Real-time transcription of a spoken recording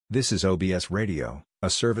This is OBS Radio, a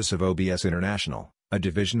service of OBS International, a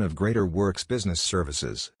division of Greater Works Business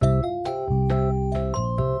Services.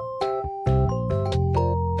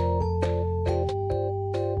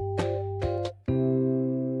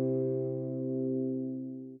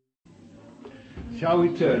 Shall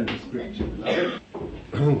we turn to Scripture, beloved?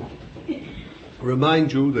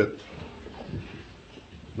 Remind you that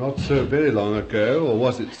not so very long ago, or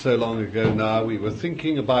was it so long ago now, we were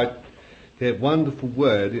thinking about that wonderful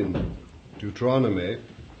word in Deuteronomy,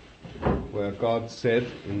 where God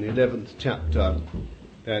said in the 11th chapter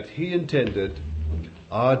that He intended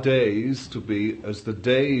our days to be as the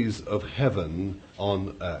days of heaven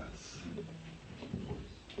on earth.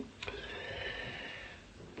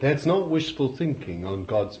 That's not wishful thinking on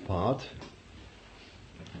God's part.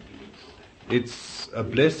 It's a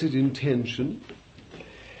blessed intention,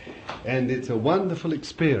 and it's a wonderful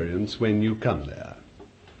experience when you come there.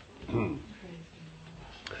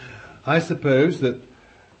 I suppose that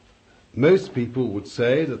most people would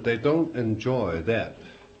say that they don't enjoy that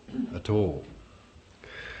at all.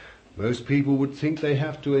 Most people would think they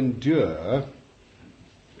have to endure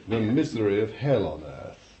the misery of hell on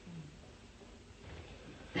earth.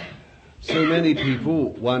 So many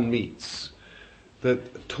people one meets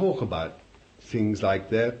that talk about things like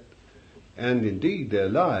that, and indeed their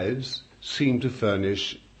lives seem to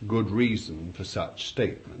furnish good reason for such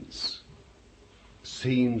statements.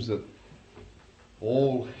 Seems that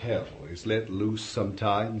all hell is let loose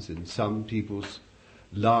sometimes in some people's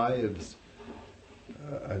lives,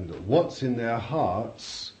 and what's in their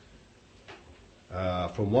hearts,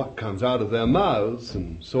 from what comes out of their mouths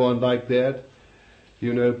and so on like that,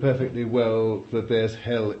 you know perfectly well that there's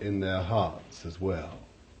hell in their hearts as well.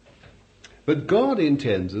 But God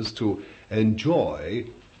intends us to enjoy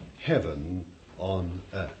heaven on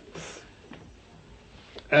earth.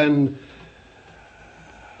 And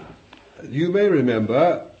you may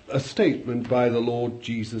remember a statement by the Lord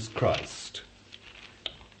Jesus Christ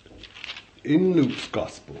in Luke's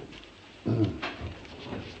Gospel. From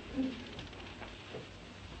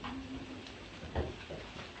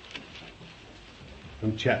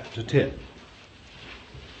chapter 10.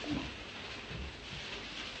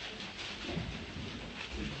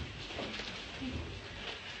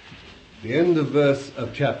 The end of verse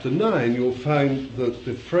of chapter 9, you'll find that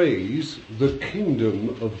the phrase, the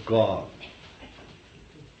kingdom of God.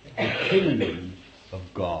 The kingdom of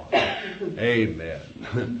God.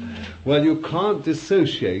 Amen. Well, you can't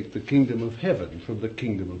dissociate the kingdom of heaven from the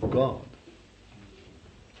kingdom of God.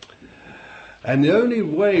 And the only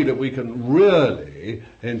way that we can really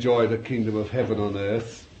enjoy the kingdom of heaven on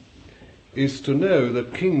earth is to know the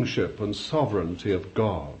kingship and sovereignty of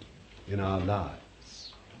God in our lives.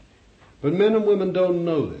 But men and women don't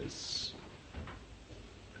know this.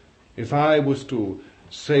 If I was to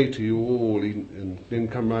say to you all, and then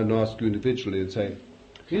come round and ask you individually and say,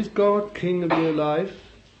 is God king of your life?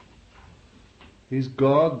 Is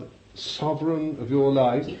God sovereign of your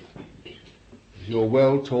life? If you're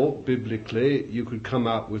well taught biblically, you could come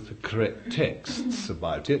up with the correct texts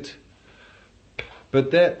about it.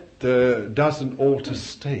 But that doesn't alter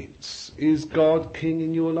states. Is God king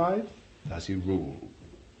in your life? Does he rule?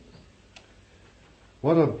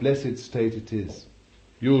 What a blessed state it is.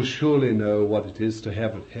 You'll surely know what it is to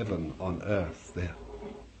have heaven on earth there.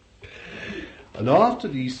 And after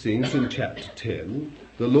these things in chapter 10,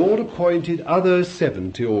 the Lord appointed other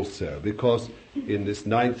 70 also, because in this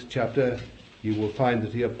 9th chapter you will find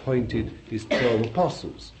that he appointed his 12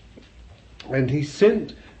 apostles. And he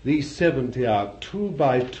sent these 70 out 2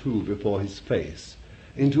 by 2 before his face,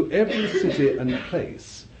 into every city and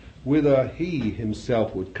place whither he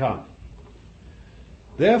himself would come.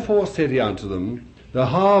 Therefore said he unto them, the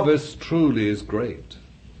harvest truly is great,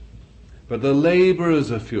 but the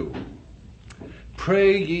labourers are few.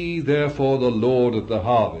 Pray ye therefore the Lord of the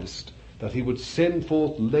harvest, that he would send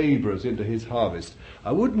forth labourers into his harvest.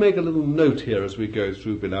 I would make a little note here as we go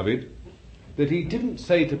through, beloved, that he didn't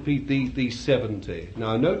say to these 70.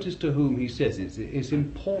 Now notice to whom he says it. It's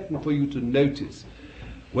important for you to notice,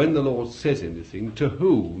 when the Lord says anything, to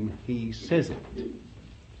whom he says it.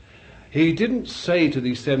 He didn't say to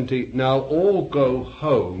these 70, now all go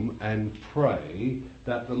home and pray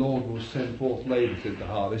that the Lord will send forth labourers into the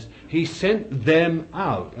harvest. He sent them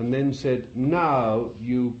out and then said, now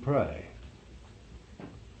you pray.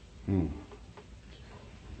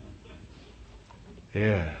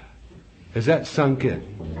 Yeah. Has that sunk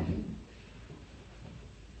in?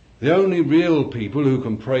 The only real people who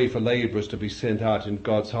can pray for labourers to be sent out in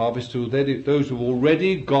God's harvest are those who have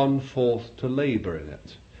already gone forth to labour in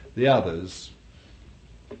it. The others,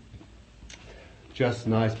 just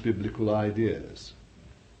nice biblical ideas.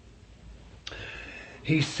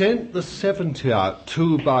 he sent the 70 out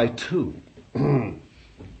 2 by 2.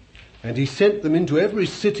 And he sent them into every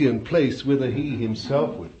city and place whither he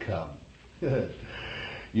himself would come.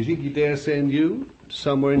 You think he dare send you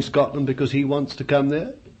somewhere in Scotland because he wants to come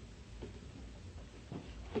there?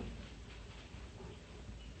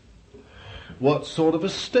 What sort of a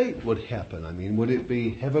state would happen? I mean, would it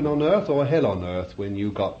be heaven on earth or hell on earth when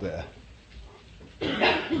you got there?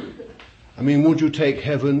 I mean, would you take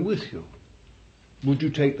heaven with you? Would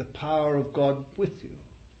you take the power of God with you?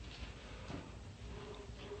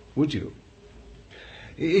 Would you?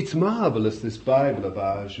 It's marvelous, this Bible of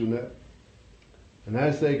ours, you know. And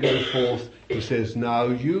as they go forth, he says, now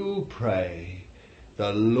you pray,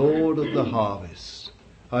 the Lord of the harvest.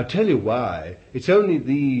 I'll tell you why. It's only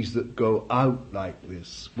these that go out like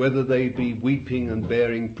this, whether they be weeping and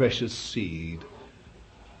bearing precious seed,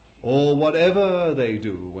 or whatever they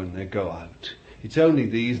do when they go out. It's only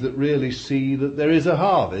these that really see that there is a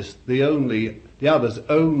harvest. The others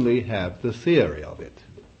only have the theory of it.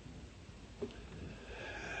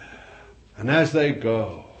 And as they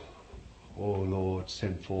go, oh Lord,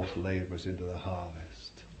 send forth labourers into the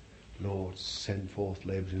harvest. Lord, send forth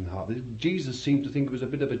labourers into the harvest. Jesus seemed to think it was a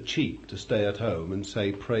bit of a cheek to stay at home and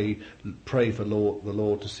say, pray for the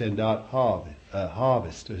Lord to send out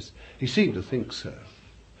harvesters. He seemed to think so.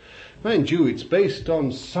 Mind you, it's based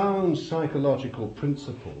on sound psychological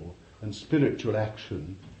principle and spiritual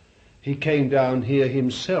action. He came down here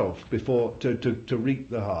himself before to reap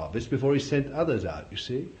the harvest before he sent others out, you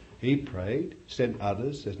see. He prayed, sent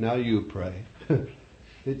others, says, now you pray.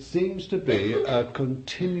 It seems to be a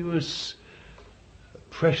continuous,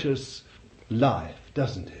 precious life,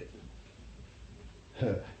 doesn't it?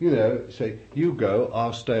 You know, say, you go,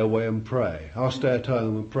 I'll stay away and pray. I'll stay at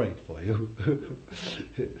home and pray for you.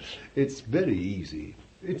 It's very easy.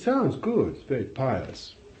 It sounds good. It's very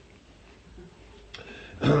pious.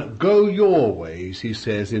 Go your ways, he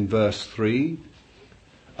says in verse 3.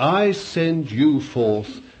 I send you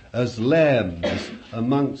forth as lambs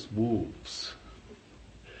amongst wolves.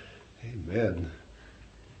 Amen.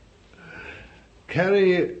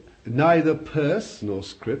 Carry neither purse nor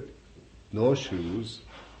scrip nor shoes.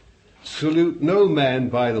 Salute no man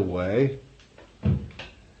by the way.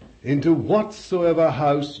 Into whatsoever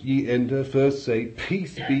house ye enter, first say,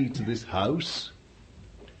 peace be to this house.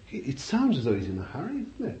 It sounds as though he's in a hurry,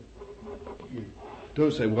 doesn't it?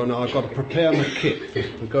 Don't say, well, no, I've got to prepare my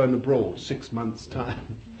kit for going abroad 6 months'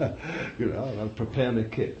 time. You know, I've got to prepare my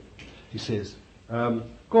kit. He says, go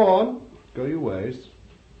on, go your ways.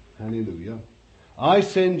 Hallelujah. I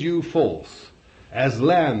send you forth as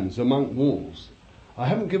lambs among wolves. I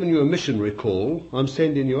haven't given you a missionary call. I'm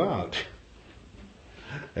sending you out.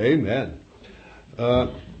 Amen.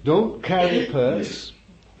 Don't carry a purse,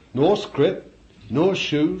 nor scrip, nor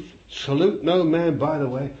shoes. Salute no man by the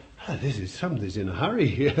way. Somebody's in a hurry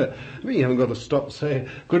here. I mean, you haven't got to stop saying,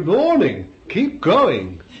 good morning, keep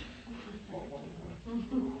going.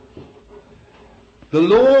 The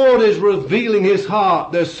Lord is revealing his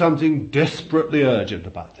heart. There's something desperately urgent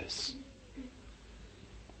about this.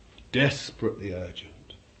 Desperately urgent.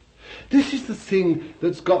 This is the thing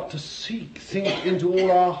that's got to sink into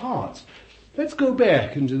all our hearts. Let's go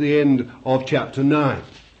back into the end of chapter 9.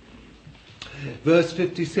 Verse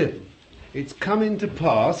 57. It's coming to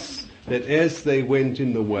pass that as they went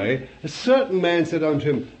in the way, a certain man said unto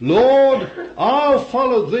him, Lord, I'll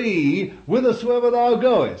follow thee whithersoever thou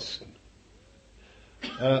goest.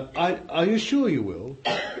 Are you sure you will?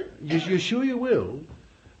 You're sure you will?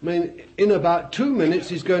 I mean, in about 2 minutes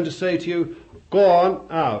he's going to say to you, go on,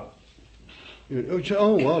 out.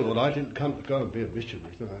 Oh, well, Lord, I didn't come to go and be a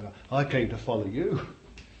missionary. I came to follow you.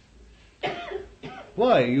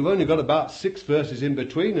 Why? You've only got about 6 verses in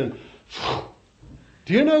between, and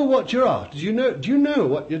do you know what you're after? Do you know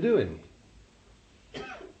what you're doing?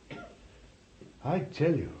 I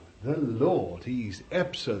tell you, the Lord, he's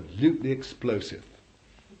absolutely explosive.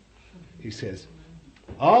 He says,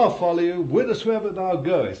 I'll follow you whithersoever thou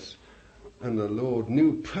goest. And the Lord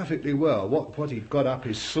knew perfectly well what he'd got up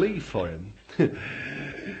his sleeve for him.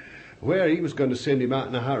 Where he was going to send him out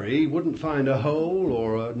in a hurry, he wouldn't find a hole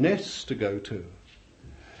or a nest to go to.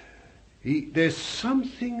 There's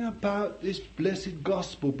something about this blessed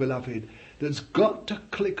gospel, beloved, that's got to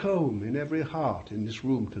click home in every heart in this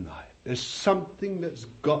room tonight. There's something that's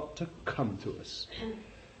got to come to us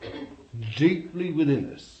deeply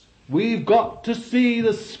within us. We've got to see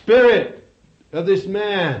the spirit of this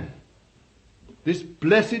man, this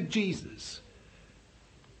blessed Jesus.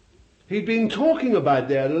 He'd been talking about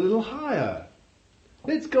that a little higher.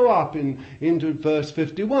 Let's go up into verse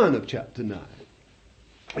 51 of chapter 9.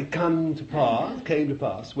 it came to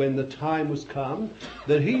pass, when the time was come,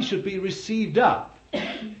 that he should be received up,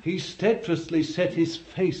 he steadfastly set his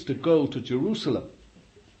face to go to Jerusalem.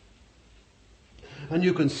 And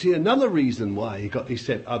you can see another reason why he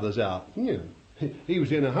sent others out. He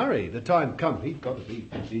was in a hurry. The time come, he was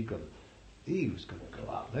going to go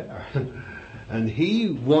out there. And he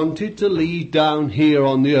wanted to lead down here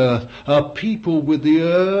on the earth a people with the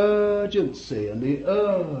urgency and the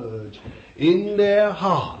urge in their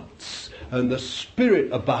hearts and the spirit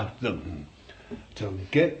about them to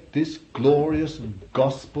get this glorious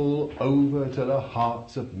gospel over to the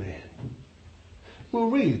hearts of men. We'll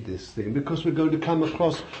read this thing because we're going to come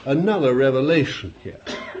across another revelation here.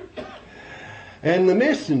 And the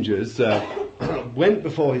messengers went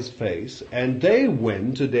before his face, and they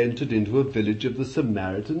went and entered into a village of the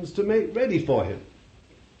Samaritans to make ready for him.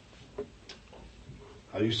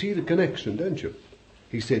 Now you see the connection, don't you?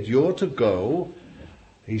 He said, you're to go.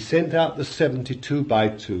 He sent out the 72 by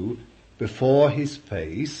 2 before his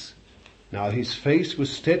face. Now his face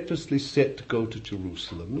was steadfastly set to go to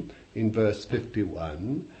Jerusalem in verse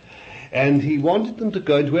 51. And he wanted them to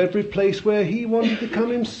go into every place where he wanted to come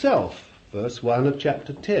himself. Verse 1 of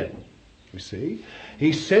chapter 10. You see?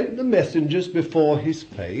 He sent the messengers before his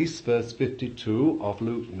face, verse 52 of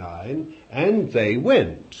Luke 9, and they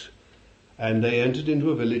went. And they entered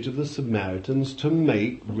into a village of the Samaritans to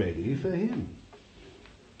make ready for him.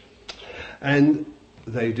 And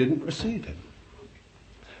they didn't receive him,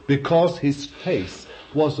 because his face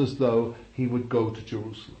was as though he would go to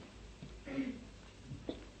Jerusalem.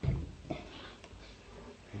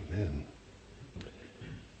 Amen.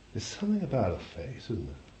 There's something about a face, isn't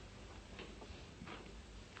there?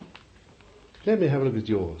 Let me have a look at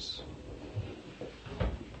yours.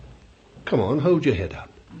 Come on, hold your head up.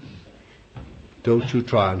 Don't you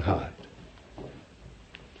try and hide.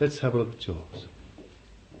 Let's have a look at yours.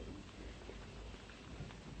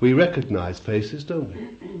 We recognize faces, don't we?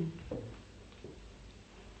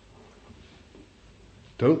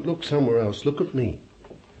 Don't look somewhere else. Look at me.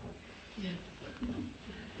 Yeah.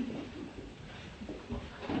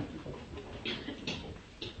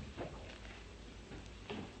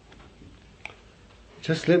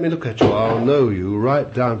 Just let me look at you. I'll know you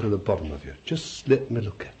right down to the bottom of you. Just let me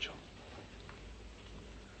look at you.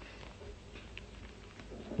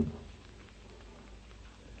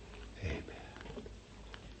 Amen.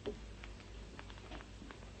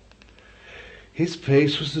 His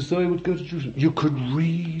face was as though he would go to Jerusalem. You could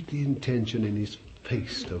read the intention in his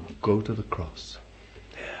face to go to the cross.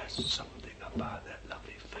 There's something about that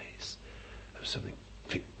lovely face. There's something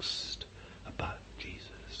fixed about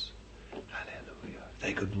Jesus. Hallelujah.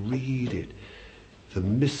 They could read it. The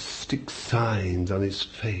mystic signs on his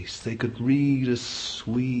face. They could read a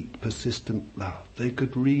sweet, persistent love. They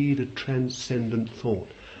could read a transcendent thought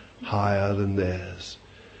higher than theirs.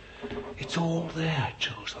 It's all there,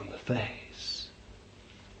 Jules, on the face.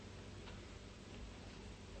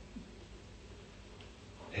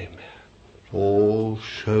 Amen. It all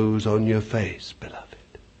shows on your face, beloved.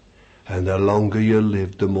 And the longer you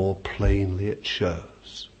live, the more plainly it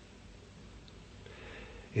shows.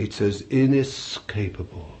 It's as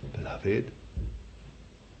inescapable, beloved,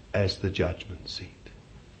 as the judgment seat.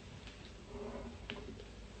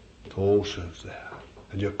 It all shows there.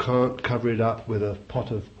 And you can't cover it up with a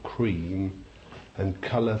pot of cream and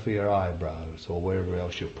colour for your eyebrows or wherever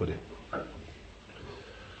else you put it.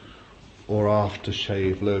 Or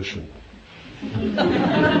aftershave lotion.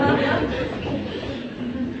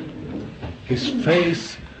 His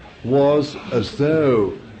face was as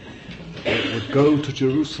though it would go to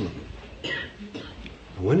Jerusalem.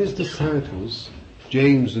 And when his disciples,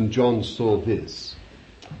 James and John, saw this,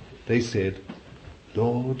 they said,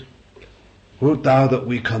 Lord, wilt thou that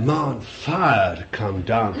we command fire to come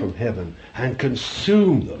down from heaven and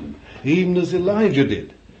consume them, even as Elijah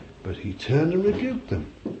did? But he turned and rebuked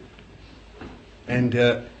them. And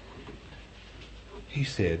he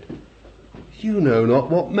said, you know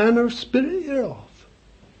not what manner of spirit you're of.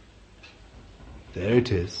 There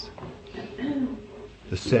it is.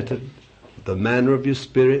 The setting, the manner of your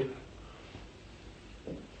spirit,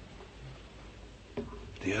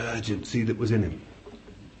 the urgency that was in him.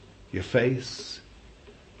 Your face,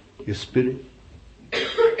 your spirit,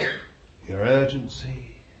 your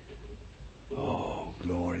urgency. Oh,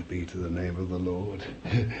 glory be to the name of the Lord.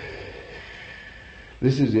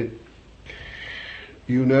 This is it.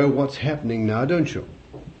 You know what's happening now, don't you?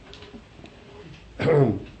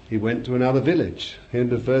 He went to another village,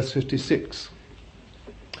 end of verse 56.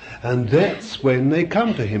 And that's when they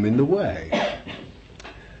come to him in the way.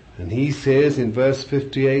 And he says in verse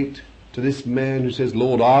 58 to this man who says,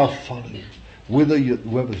 Lord, I'll follow you. whither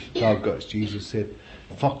thou goest. Jesus said,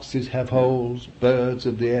 foxes have holes, birds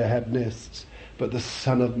of the air have nests, but the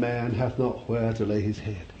Son of Man hath not where to lay his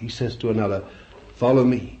head. He says to another, follow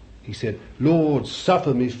me. He said, Lord,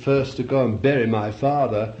 suffer me first to go and bury my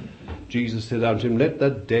father. Jesus said unto him, let the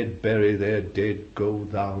dead bury their dead, go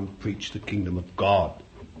thou and preach the kingdom of God.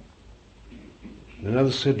 And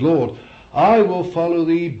another said, Lord, I will follow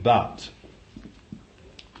thee, but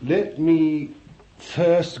let me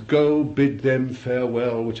first go bid them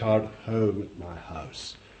farewell which are at home at my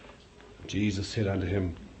house. Jesus said unto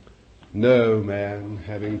him, no man,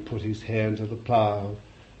 having put his hand to the plough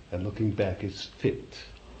and looking back, is fit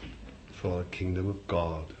for the kingdom of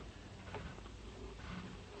God.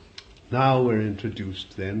 Now we're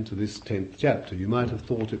introduced then to this 10th chapter. You might have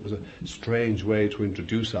thought it was a strange way to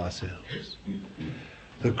introduce ourselves.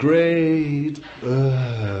 The great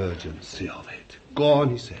urgency of it. Go on,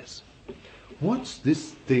 he says. What's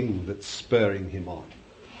this thing that's spurring him on?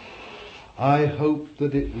 I hope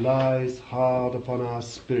that it lies hard upon our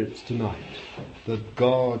spirits tonight, that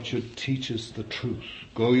God should teach us the truth.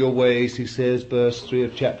 Go your ways, he says, verse 3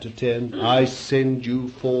 of chapter 10. I send you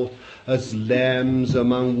forth as lambs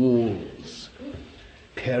among wolves.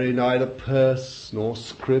 Carry neither purse, nor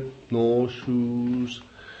scrip, nor shoes.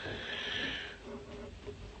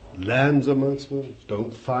 Lambs amongst wolves.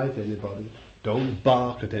 Don't fight anybody. Don't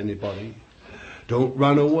bark at anybody. Don't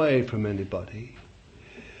run away from anybody.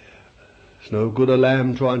 It's no good a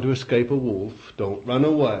lamb trying to escape a wolf. Don't run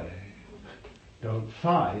away. Don't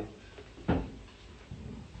fight.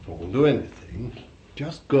 Don't do anything.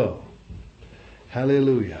 Just go.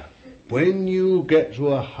 Hallelujah. When you get to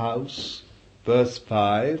a house, verse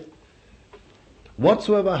 5,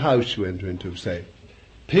 whatsoever house you enter into, say,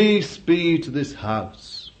 peace be to this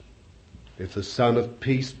house. If the Son of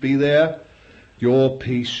Peace be there, your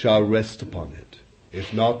peace shall rest upon it.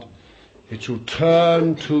 If not, it shall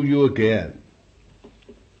turn to you again.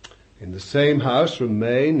 In the same house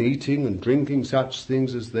remain, eating and drinking such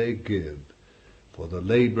things as they give, for the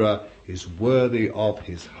labourer is worthy of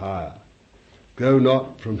his hire. Go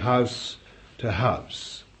not from house to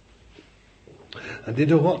house. And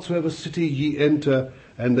into whatsoever city ye enter,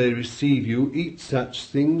 and they receive you, eat such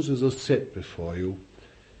things as are set before you,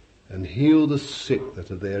 and heal the sick that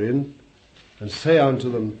are therein, and say unto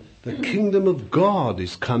them, the kingdom of God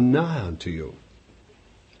is come nigh unto you.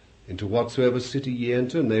 Into whatsoever city ye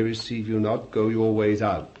enter, and they receive you not, go your ways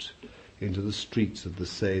out into the streets of the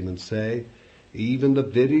same, and say, even the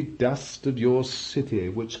very dust of your city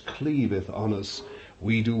which cleaveth on us,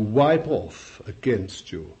 we do wipe off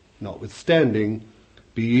against you. Notwithstanding,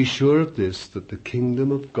 be ye sure of this, that the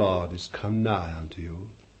kingdom of God is come nigh unto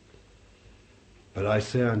you. But I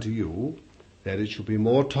say unto you, that it shall be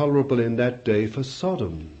more tolerable in that day for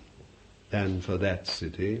Sodom than for that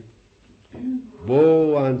city.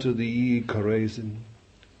 Woe unto thee, Chorazin!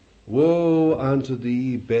 Woe unto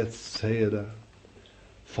thee, Bethsaida!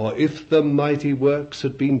 For if the mighty works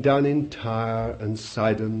had been done in Tyre and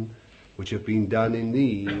Sidon, which have been done in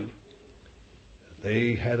thee,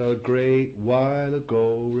 they had a great while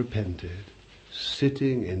ago repented,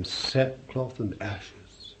 sitting in sackcloth and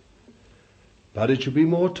ashes. But it shall be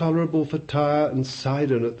more tolerable for Tyre and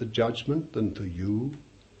Sidon at the judgment than for you.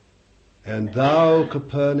 And thou,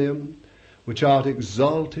 Capernaum, which art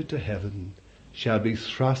exalted to heaven, shall be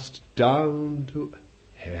thrust down to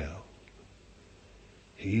hell.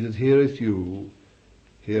 He that heareth you,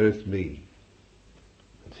 heareth me.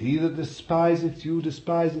 And he that despiseth you,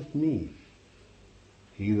 despiseth me.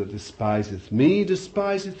 He that despiseth me,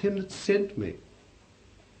 despiseth him that sent me.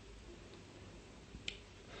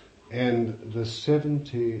 And the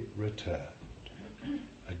 70 returned,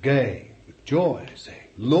 again with joy, saying,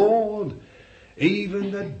 Lord,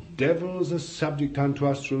 even the devils are subject unto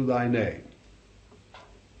us through thy name.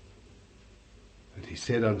 And he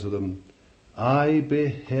said unto them, I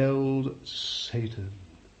beheld Satan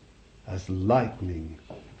as lightning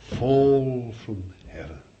fall from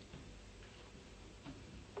heaven.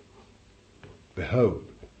 Behold,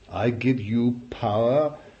 I give you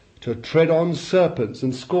power to tread on serpents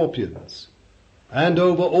and scorpions, and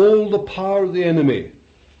over all the power of the enemy.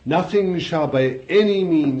 Nothing shall by any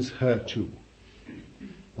means hurt you.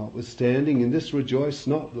 Notwithstanding, in this rejoice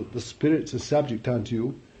not that the spirits are subject unto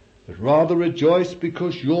you, but rather rejoice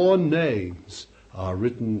because your names are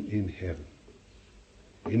written in heaven.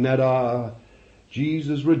 In that hour,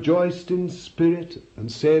 Jesus rejoiced in spirit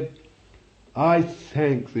and said, I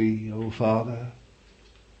thank thee, O Father,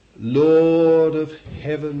 Lord of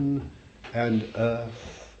heaven and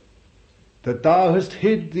earth, that thou hast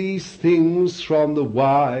hid these things from the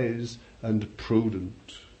wise and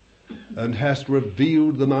prudent, and hast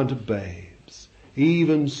revealed them unto babes.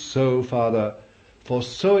 Even so, Father, for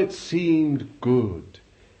so it seemed good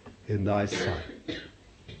in thy sight.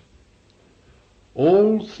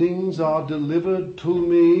 All things are delivered to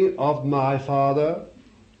me of my Father,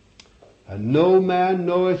 and no man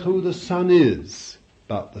knoweth who the Son is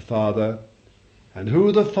but the Father, and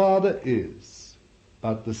who the Father is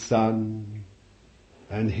but the Son,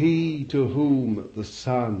 and he to whom the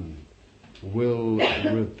Son will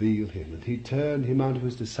reveal him. And he turned him unto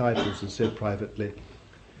his disciples and said privately,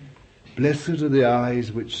 Blessed are the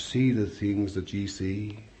eyes which see the things that ye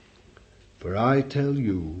see, for I tell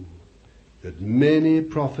you that many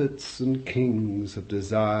prophets and kings have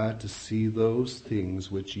desired to see those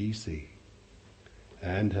things which ye see,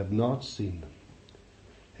 and have not seen them,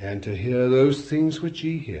 and to hear those things which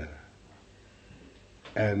ye hear,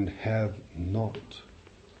 and have not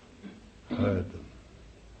heard them.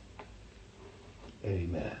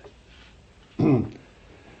 Amen.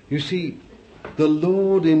 You see, the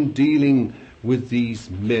Lord, in dealing with these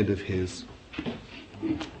men of his,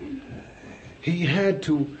 he had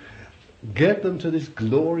to get them to this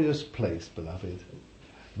glorious place, beloved,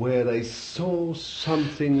 where they saw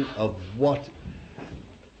something of what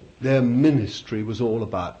their ministry was all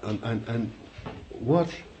about, and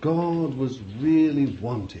what God was really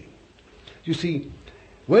wanting. You see,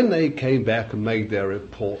 when they came back and made their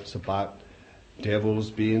reports about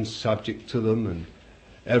devils being subject to them and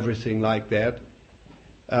everything like that,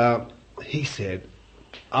 he said,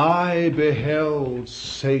 I beheld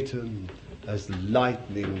Satan as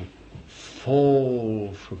lightning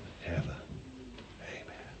fall from heaven.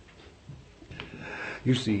 Amen.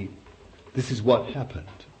 You see, this is what happened.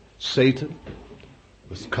 Satan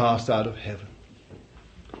was cast out of heaven,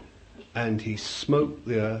 and he smote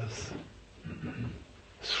the earth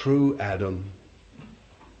through Adam,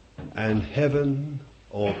 and heaven,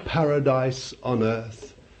 or paradise on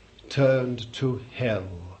earth, turned to hell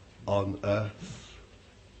on earth.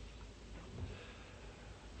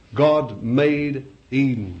 God made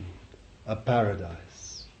Eden a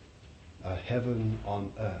paradise, a heaven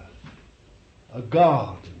on earth, a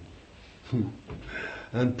garden,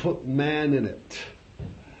 and put man in it.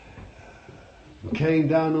 And came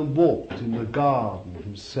down and walked in the garden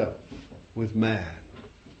himself with man.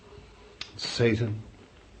 Satan,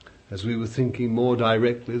 as we were thinking more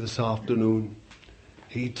directly this afternoon,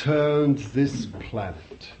 he turned this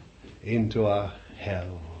planet into a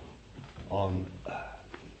hell on earth.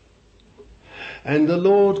 And the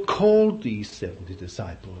Lord called these 70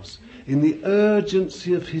 disciples in the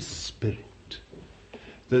urgency of his Spirit,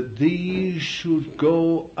 that these should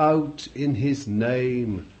go out in his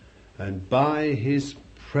name and by his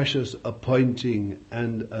precious appointing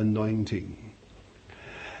and anointing,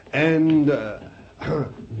 and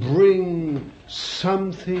bring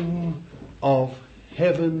something of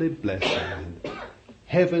heavenly blessing,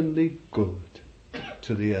 heavenly good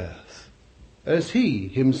to the earth, as he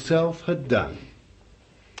himself had done.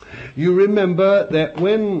 You remember that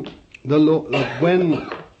when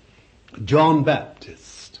John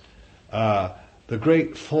Baptist, the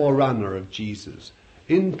great forerunner of Jesus,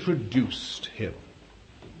 introduced him,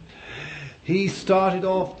 he started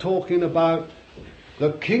off talking about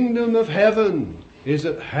the kingdom of heaven is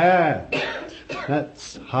at hand.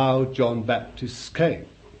 That's how John Baptist came.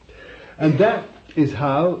 And that is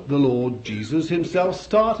how the Lord Jesus himself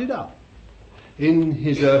started out in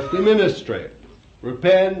his earthly ministry.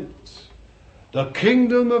 Repent, the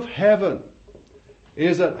kingdom of heaven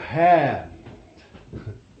is at hand.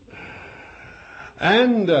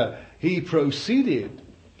 And he proceeded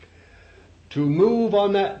to move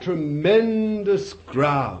on that tremendous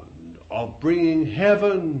ground of bringing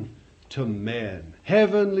heaven to men,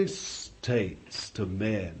 heavenly states to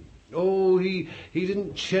men. Oh, he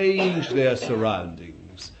didn't change their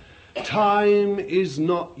surroundings. Time is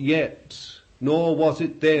not yet, nor was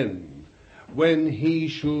it then, when he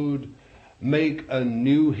should make a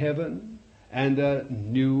new heaven and a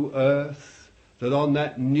new earth, that on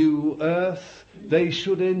that new earth they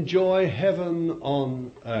should enjoy heaven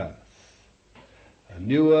on earth. A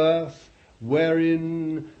new earth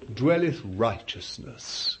wherein dwelleth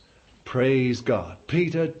righteousness. Praise God.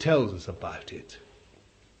 Peter tells us about it.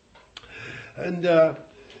 And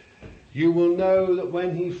you will know that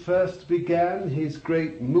when he first began his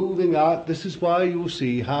great moving out, this is why you'll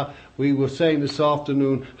see how we were saying this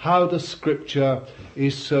afternoon, how the scripture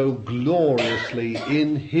is so gloriously,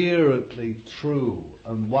 inherently true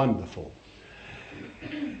and wonderful.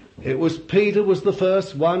 It was Peter was the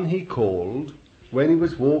first one he called when he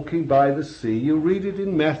was walking by the sea. You read it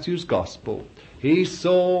in Matthew's Gospel. He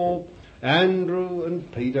saw Andrew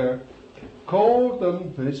and Peter, called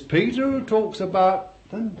them, and it's Peter who talks about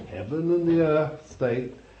than heaven and the earth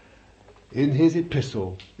state in his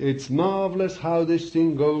epistle. It's marvellous how this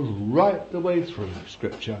thing goes right the way through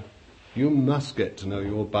Scripture. You must get to know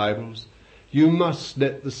your Bibles. You must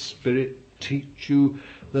let the Spirit teach you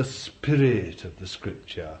the spirit of the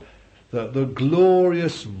Scripture, the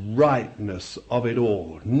glorious rightness of it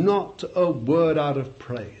all. Not a word out of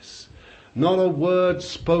place. Not a word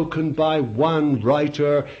spoken by one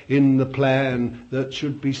writer in the plan that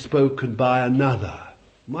should be spoken by another.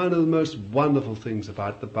 One of the most wonderful things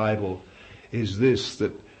about the Bible is this,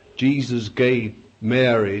 that Jesus gave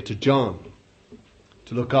Mary to John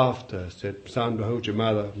to look after. Said, son, behold your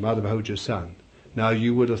mother, mother, behold your son. Now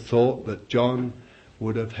you would have thought that John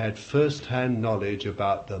would have had first-hand knowledge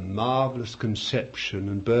about the marvellous conception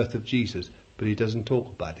and birth of Jesus, but he doesn't talk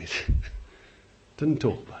about it. Doesn't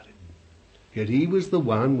talk about it. Yet he was the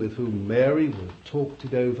one with whom Mary would have talked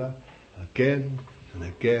it over again and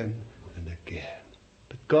again and again.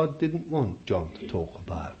 But God didn't want John to talk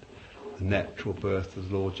about the natural birth of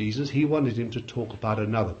the Lord Jesus. He wanted him to talk about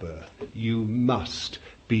another birth. You must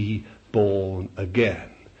be born again.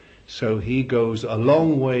 So he goes a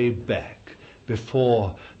long way back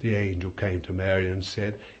before the angel came to Mary and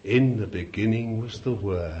said, in the beginning was the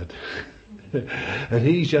Word. And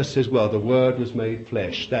he just says, well, the Word was made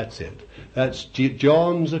flesh. That's it. That's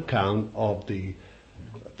John's account of the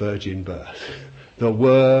virgin birth. The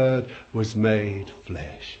Word was made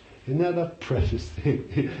flesh. Isn't that a precious thing?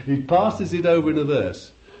 He passes it over in a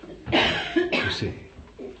verse. You see,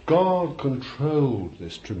 God controlled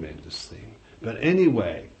this tremendous thing. But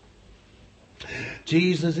anyway,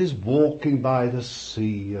 Jesus is walking by the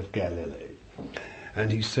Sea of Galilee.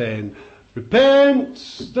 And he's saying,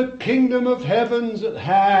 repent, the kingdom of heaven's at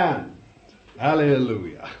hand.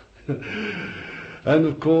 Hallelujah. And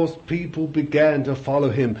of course people began to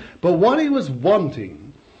follow him. But what he was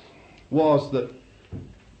wanting was that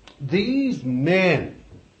these men,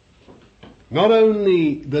 not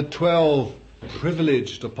only the 12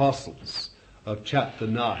 privileged apostles of chapter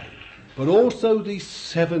 9, but also these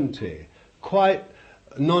 70 quite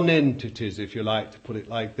non-entities, if you like to put it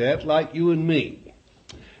like that, like you and me.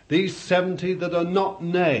 These 70 that are not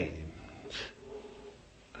named.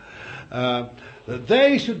 That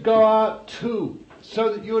they should go out too,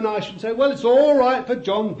 so that you and I should say, well, it's all right for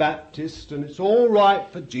John Baptist, and it's all right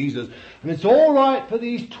for Jesus, and it's all right for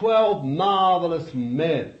these 12 marvellous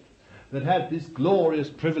men that had this glorious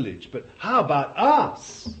privilege, but how about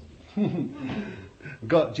us?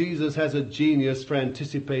 Jesus has a genius for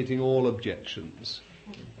anticipating all objections.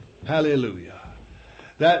 Hallelujah.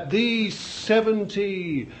 That these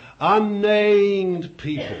 70 unnamed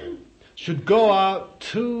people should go out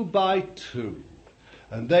 2 by 2,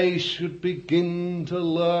 and they should begin to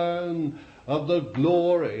learn of the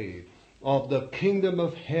glory of the kingdom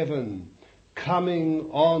of heaven coming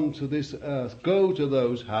onto this earth. Go to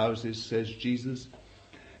those houses, says Jesus.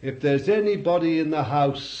 If there's anybody in the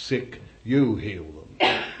house sick, you heal them.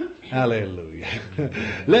 Hallelujah.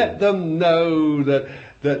 Let them know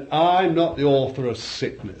that I'm not the author of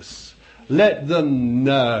sickness. Let them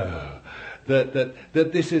know that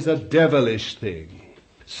this is a devilish thing.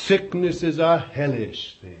 Sickness is a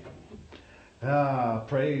hellish thing. Ah,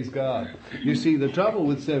 praise God. You see, the trouble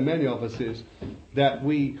with so many of us is that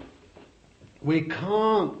we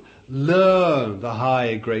can't learn the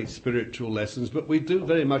high, great spiritual lessons, but we do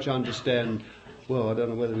very much understand, well, I don't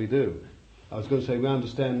know whether we do. I was going to say we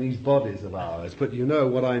understand these bodies of ours, but you know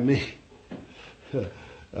what I mean.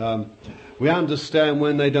 We understand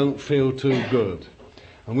when they don't feel too good.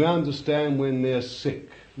 And we understand when they're sick.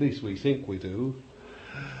 At least we think we do.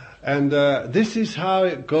 And this is how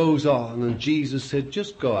it goes on. And Jesus said,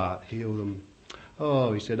 just go out, heal them.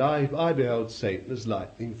 Oh, he said, I beheld Satan as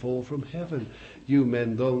lightning fall from heaven. You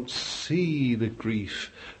men don't see the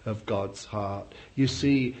grief of God's heart. You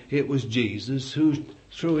see, it was Jesus who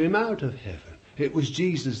threw him out of heaven. It was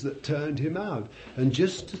Jesus that turned him out. And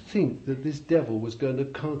just to think that this devil was going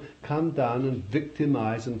to come down and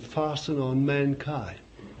victimize and fasten on mankind.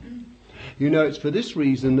 You know, it's for this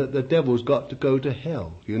reason that the devil's got to go to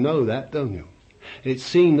hell. You know that, don't you? It's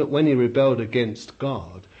seen that when he rebelled against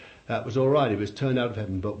God, that was all right. He was turned out of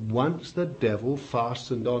heaven. But once the devil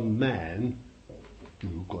fastened on man,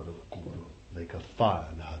 you've got to make a fire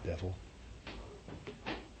now, devil.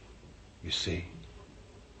 You see?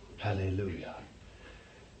 Hallelujah.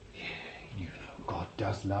 Yeah, you know, God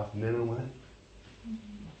does love men and women.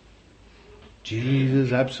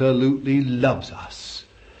 Jesus absolutely loves us,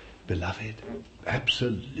 beloved.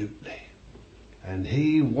 Absolutely. And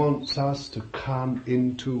he wants us to come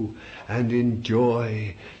into and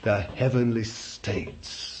enjoy the heavenly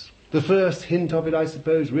states. The first hint of it, I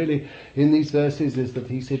suppose, really, in these verses is that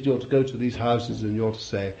he said you're to go to these houses and you're to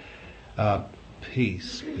say,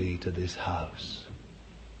 peace be to this house.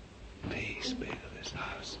 Peace be to this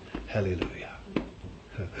house. Hallelujah.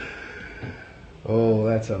 Oh,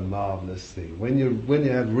 that's a marvellous thing. When you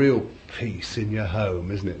have real peace in your home,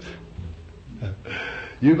 isn't it?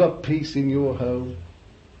 You got peace in your home?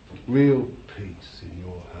 Real peace in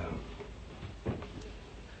your home.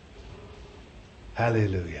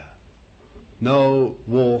 Hallelujah. No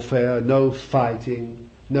warfare, no fighting,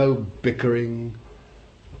 no bickering,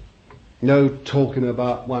 no talking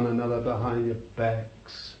about one another behind your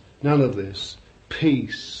backs. None of this.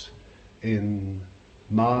 Peace in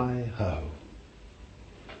my home.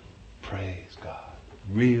 Praise God.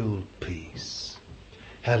 Real peace.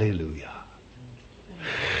 Hallelujah.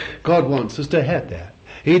 God wants us to have that.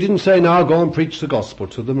 He didn't say, now go and preach the gospel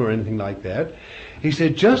to them or anything like that. He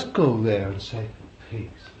said, just go there and say, peace.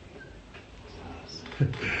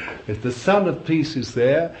 If the Son of Peace is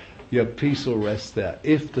there, your peace will rest there.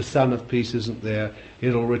 If the Son of Peace isn't there,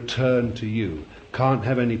 it'll return to you. Can't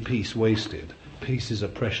have any peace wasted. Peace is a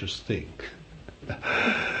precious thing.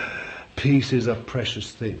 Peace is a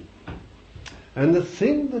precious thing. And the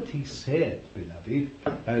thing that he said, beloved,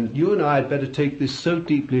 and you and I had better take this so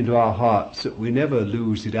deeply into our hearts that we never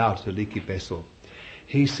lose it out of the leaky vessel.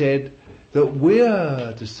 He said that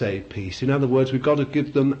we're to say peace. In other words, we've got to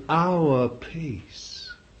give them our peace.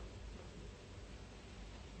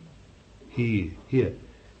 Here.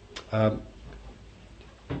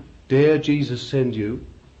 Dare Jesus send you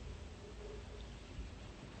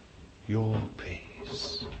your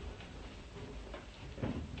peace.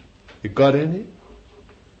 You got any?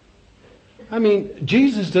 I mean,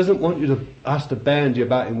 Jesus doesn't want us to bandy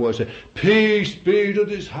about in words, say, peace be to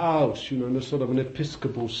this house, in a sort of an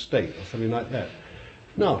episcopal state or something like that.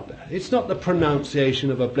 No, it's not the pronunciation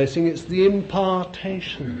of a blessing, it's the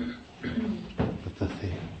impartation of the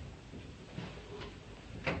thing.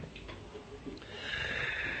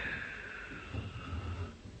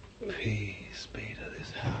 Peace be to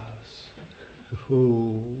this house.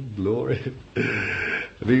 Oh, glory.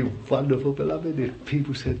 It'd be wonderful, beloved, if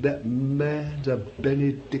people said, that man's a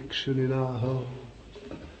benediction in our home.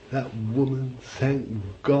 That woman, thank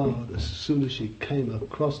God, as soon as she came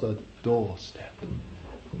across the doorstep,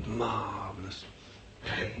 marvellous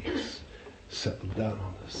peace settled down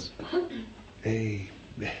on us.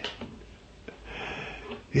 Amen.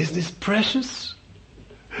 Isn't this precious?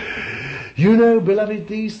 You know, beloved,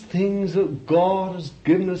 these things that God has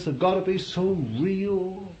given us have got to be so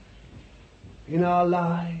real in our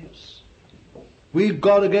lives. We've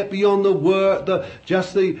got to get beyond the words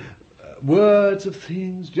of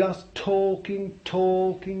things, just talking.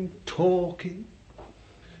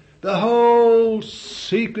 The whole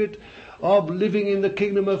secret of living in the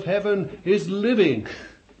kingdom of heaven is living.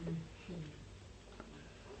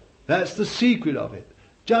 That's the secret of it.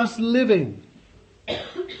 Just living.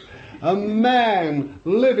 A man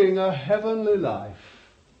living a heavenly life.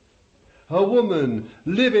 A woman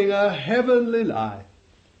living a heavenly life.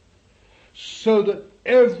 So that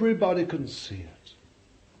everybody can see it.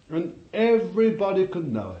 And everybody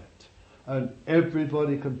can know it. And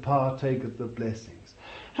everybody can partake of the blessings.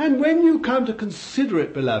 And when you come to consider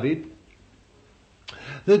it, beloved,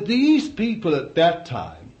 that these people at that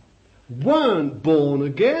time weren't born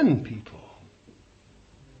again people.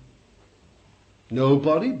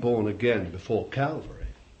 Nobody born again before Calvary.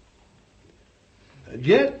 And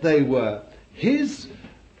yet they were his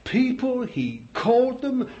people, he called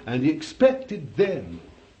them, and he expected them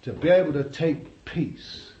to be able to take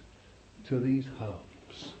peace to these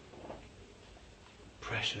homes.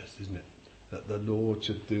 Precious, isn't it, that the Lord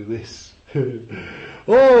should do this?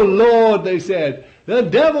 Oh Lord, they said, the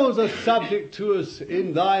devils are subject to us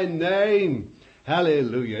in thy name.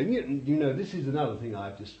 Hallelujah. And you know, this is another thing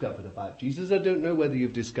I've discovered about Jesus. I don't know whether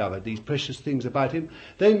you've discovered these precious things about him.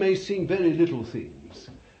 They may seem very little things,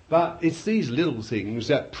 but it's these little things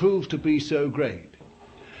that prove to be so great.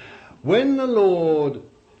 When the Lord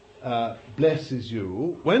blesses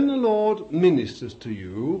you, when the Lord ministers to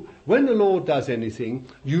you, when the Lord does anything,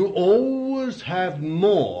 you always have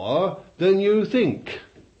more than you think.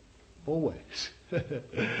 Always.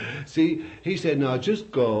 See, he said, now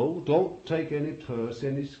just go, don't take any purse,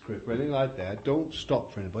 any script or anything like that, don't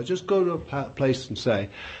stop for anybody, just go to a place and say,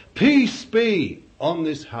 peace be on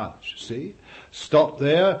this house, see? Stop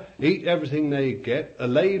there, eat everything they get, a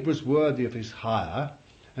labourer's worthy of his hire,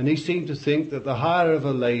 and he seemed to think that the hire of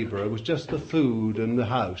a labourer was just the food and the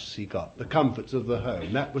house he got, the comforts of the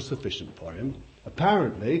home, that was sufficient for him.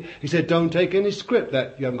 Apparently, he said, don't take any script,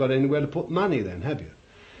 that you haven't got anywhere to put money then, have you?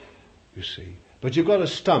 You see. But you've got a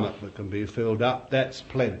stomach that can be filled up. That's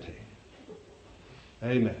plenty.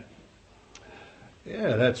 Amen.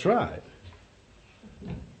 Yeah, that's right.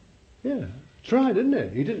 Yeah, that's right, isn't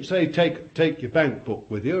it? He didn't say take your bank book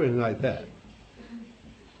with you or anything like that.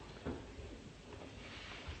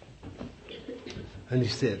 And he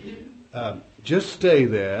said, just stay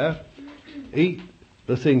there, eat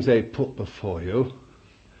the things they put before you.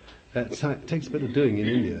 That takes a bit of doing in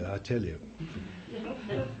India, I tell you.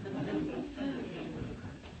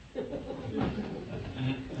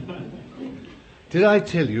 Did I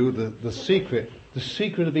tell you the secret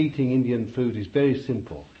of eating Indian food is very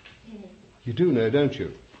simple? You do know, don't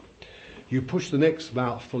you? You push the next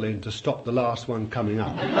mouthful in to stop the last one coming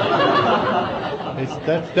up.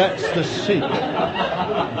 That's the secret.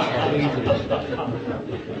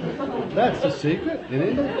 That's the secret,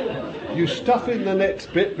 isn't it? You stuff in the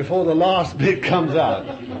next bit before the last bit comes out.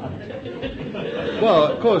 Well,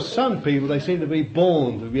 of course, some people, they seem to be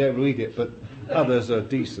born to be able to eat it, but others are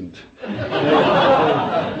decent. The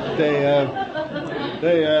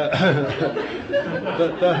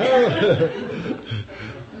whole...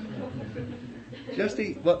 Just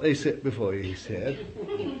eat what they set before you, he said.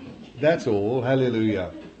 That's all.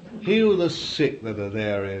 Hallelujah. Heal the sick that are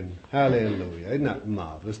therein. Hallelujah. Isn't that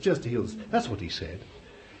marvellous? Just heal. That's what he said.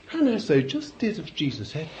 And as they just did as Jesus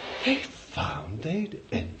said, they found they'd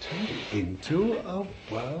entered into a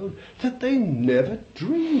world that they never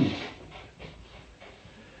dreamed.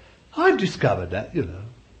 I've discovered that, you know.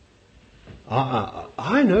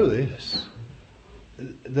 I know this.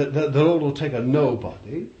 The Lord will take a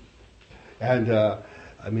nobody, and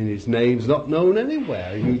his name's not known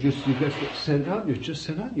anywhere. You just get sent out. You just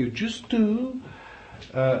sent out. You just do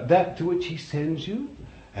that to which He sends you,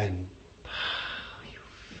 and you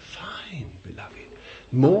find, beloved,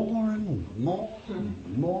 more and more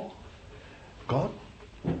and more. God,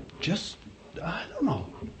 just I don't know.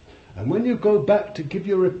 And when you go back to give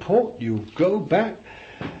your report, you go back.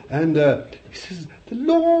 And he says, the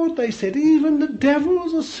Lord, they said, even the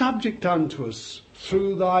devils are subject unto us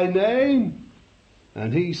through thy name.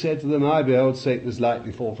 And he said to them, I beheld Satan as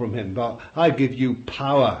lightning fall from heaven, but I give you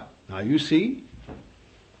power. Now you see,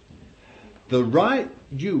 the right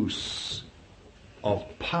use of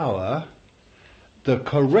power, the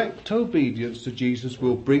correct obedience to Jesus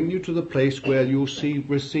will bring you to the place where you'll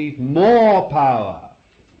receive more power.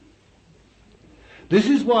 This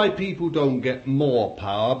is why people don't get more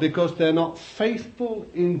power, because they're not faithful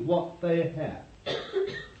in what they have.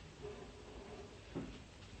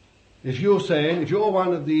 If you're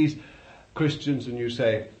one of these Christians and you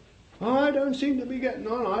say, oh, I don't seem to be getting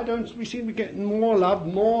on, we seem to be getting more love,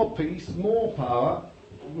 more peace, more power,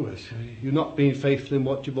 well, you're not being faithful in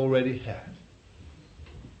what you've already had.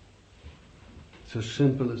 It's as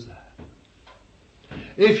simple as that.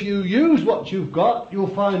 If you use what you've got, you'll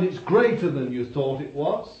find it's greater than you thought it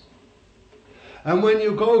was. And when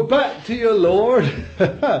you go back to your Lord,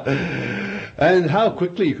 and how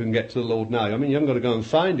quickly you can get to the Lord now. I mean, you haven't got to go and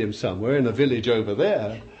find Him somewhere in a village over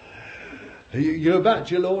there. You go back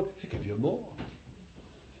to your Lord, He'll give you more.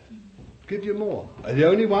 Give you more. And the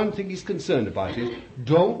only one thing He's concerned about is,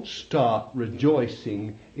 don't start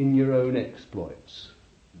rejoicing in your own exploits.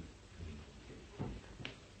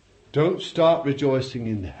 Don't start rejoicing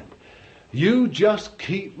in that. You just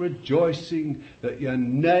keep rejoicing that your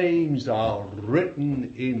names are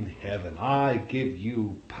written in heaven. I give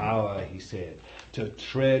you power, He said, to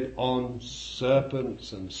tread on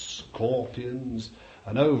serpents and scorpions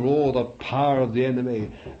and over all the power of the enemy,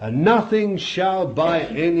 and nothing shall by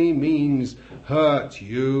any means hurt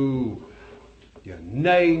you. Your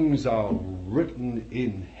names are written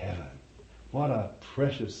in heaven. What a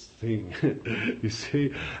precious thing, you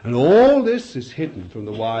see. And all this is hidden from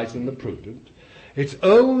the wise and the prudent. It's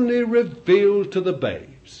only revealed to the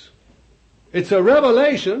babes. It's a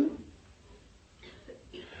revelation.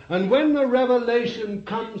 And when the revelation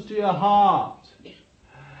comes to your heart,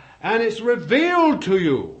 and it's revealed to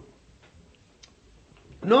you,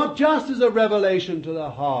 not just as a revelation to the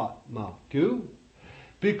heart, mark you,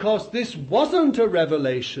 because this wasn't a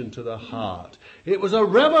revelation to the heart. It was a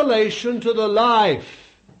revelation to the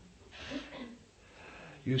life.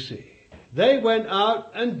 You see, they went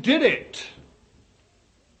out and did it.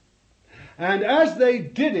 And as they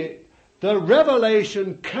did it, the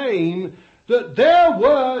revelation came that their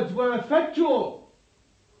words were effectual.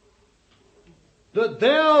 That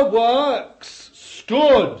their works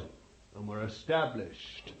stood and were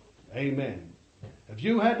established. Amen. Have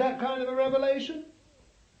you had that kind of a revelation?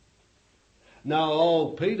 Now,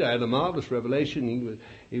 old Peter had a marvellous revelation.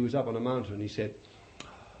 He was up on a mountain and he said,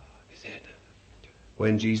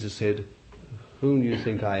 when Jesus said, whom do you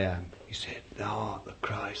think I am? He said, Thou art the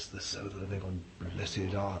Christ, the Son of the living God.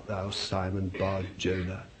 Blessed art thou, Simon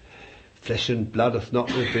Bar-Jonah. Flesh and blood hath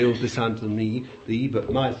not revealed this unto me, thee,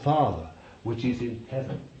 but my Father, which is in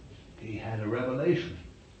heaven. He had a revelation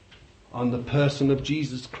on the person of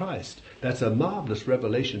Jesus Christ. That's a marvelous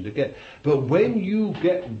revelation to get. But when you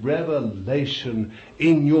get revelation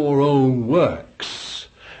in your own works,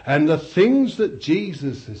 and the things that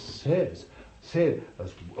Jesus has said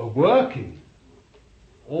are working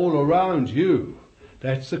all around you,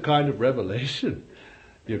 that's the kind of revelation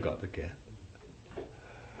you've got to get.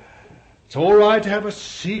 It's all right to have a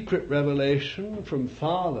secret revelation from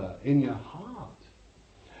Father in your heart.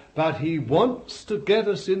 But he wants to get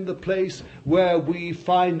us in the place where we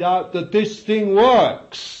find out that this thing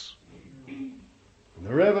works. And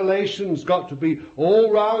the revelation's got to be all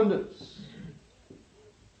round us.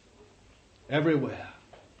 Everywhere.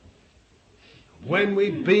 When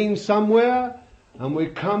we've been somewhere and we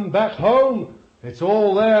come back home, it's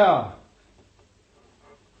all there.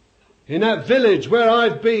 In that village where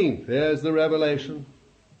I've been, there's the revelation.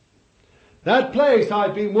 That place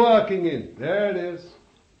I've been working in, there it is.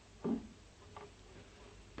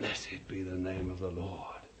 Blessed be the name of the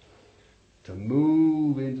Lord. To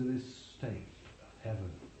move into this state of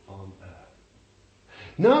heaven on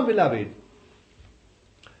earth. Now, beloved,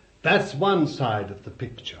 that's one side of the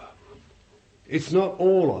picture. It's not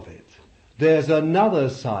all of it. There's another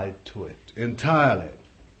side to it entirely.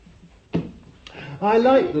 I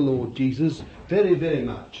like the Lord Jesus very, very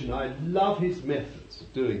much, and I love his methods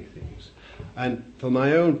of doing things. And for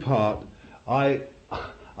my own part, I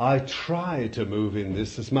try to move in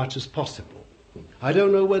this as much as possible. I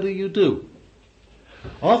don't know whether you do.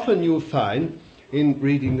 Often you'll find in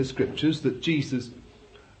reading the scriptures that Jesus,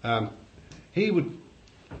 he would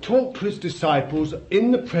talk to his disciples in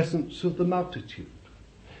the presence of the multitude.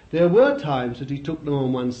 There were times that he took them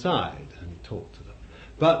on one side and talked to them.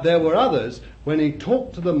 But there were others when he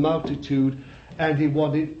talked to the multitude and he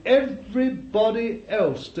wanted everybody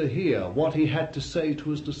else to hear what he had to say to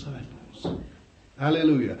his disciples.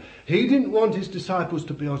 Hallelujah. He didn't want his disciples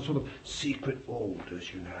to be on sort of secret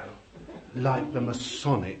orders, you know, like the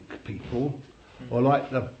Masonic people, or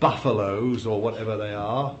like the Buffaloes, or whatever they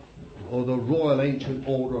are, or the Royal Ancient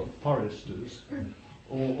Order of Foresters,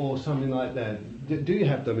 or something like that. Do you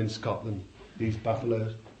have them in Scotland, these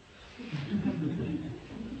Buffaloes?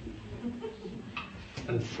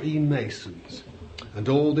 And Freemasons, and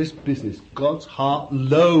all this business. God's heart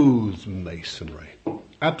loathes Masonry.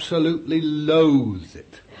 Absolutely loathes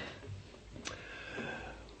it.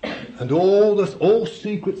 And all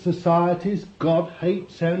secret societies, God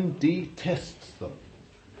hates and detests them.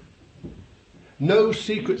 No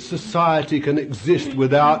secret society can exist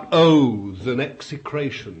without oaths and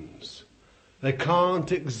execrations. They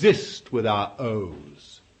can't exist without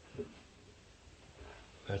oaths.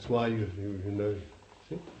 That's why you know,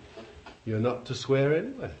 see? You're not to swear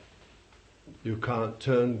anyway. You can't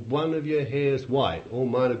turn one of your hairs white. All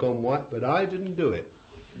mine have gone white, but I didn't do it.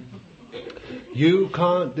 You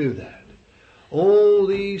can't do that. All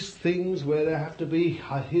these things where there have to be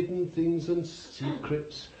hidden things and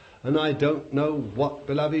secrets, and I don't know what,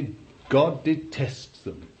 beloved, God detests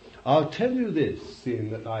them. I'll tell you this,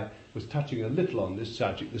 seeing that I was touching a little on this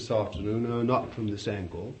subject this afternoon, no, not from this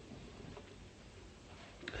angle,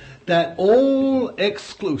 that all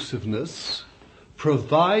exclusiveness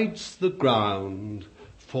provides the ground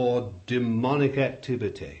for demonic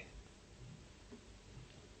activity.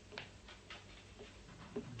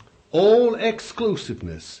 All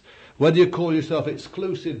exclusiveness, whether you call yourself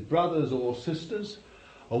exclusive brothers or sisters,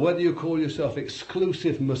 or whether you call yourself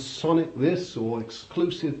exclusive Masonic this, or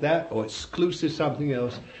exclusive that, or exclusive something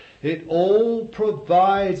else, it all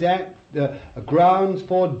provides grounds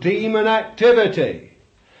for demon activity.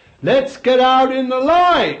 Let's get out in the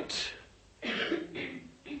light.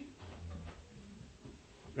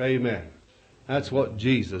 Amen. That's what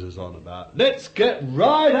Jesus is on about. Let's get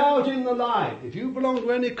right out in the light. If you belong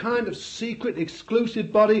to any kind of secret,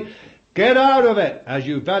 exclusive body, get out of it as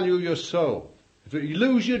you value your soul. If you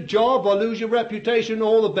lose your job or lose your reputation,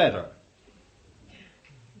 all the better.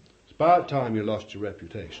 It's about time you lost your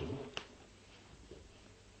reputation.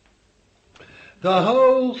 The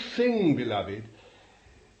whole thing, beloved,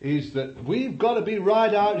 is that we've got to be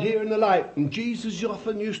right out here in the light. And Jesus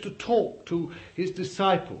often used to talk to his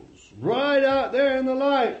disciples, right out there in the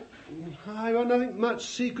light. I've got nothing much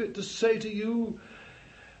secret to say to you.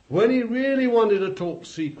 When he really wanted to talk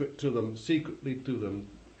secretly to them,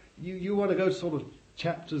 you want to go sort of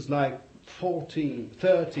chapters like 13,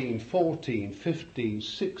 14, 15,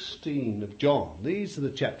 16 of John. These are the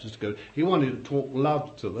chapters to go. He wanted to talk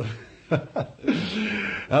love to them.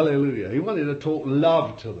 Hallelujah. He wanted to talk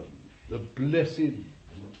love to them. The blessed,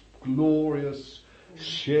 glorious,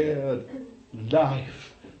 shared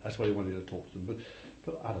life. That's what he wanted to talk to them.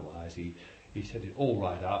 But otherwise, he said it all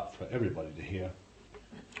right out for everybody to hear.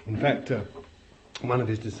 In fact, one of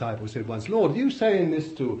his disciples said once, Lord, are you saying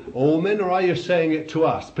this to all men, or are you saying it to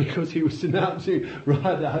us? Because he was announcing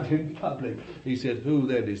right out in public. He said, who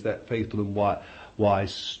then is that faithful and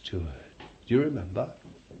wise steward? Do you remember?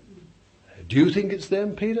 Do you think it's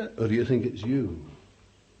them, Peter, or do you think it's you?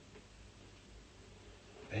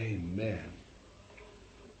 Amen.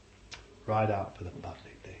 Right out for the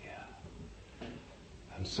public to hear.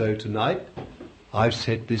 And so tonight, I've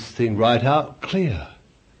said this thing right out clear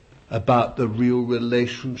about the real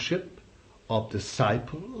relationship of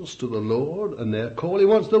disciples to the Lord and their call. He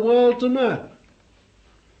wants the world to know.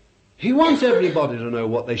 He wants everybody to know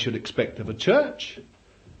what they should expect of a church.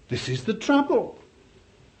 This is the trouble.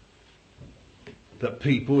 That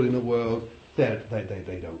people in the world,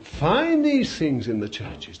 they don't find these things in the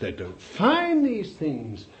churches. They don't find these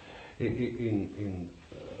things in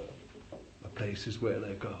the places where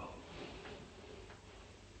they go.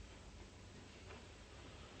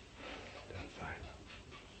 Don't find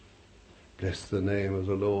them. Bless the name of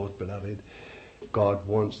the Lord, beloved. God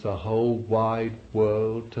wants the whole wide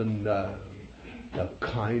world to know the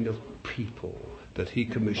kind of people that he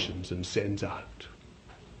commissions and sends out.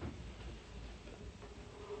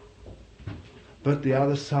 But the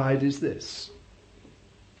other side is this.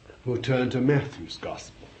 We'll turn to Matthew's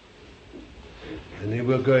Gospel. And then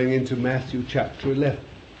we're going into Matthew chapter 11.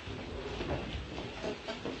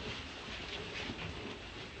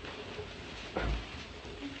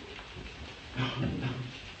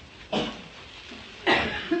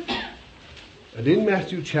 And in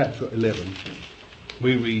Matthew chapter 11,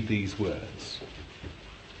 we read these words.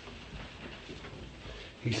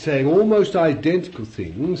 He's saying almost identical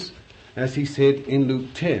things as he said in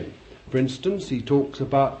Luke 10. For instance, he talks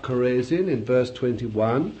about Chorazin in verse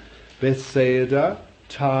 21, Bethsaida,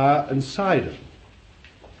 Tyre and Sidon,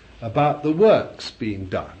 about the works being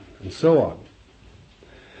done, and so on.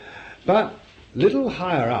 But little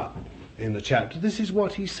higher up in the chapter, this is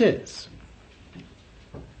what he says.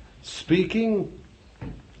 Speaking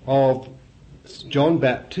of John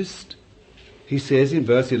Baptist, he says in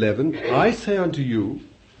verse 11, I say unto you,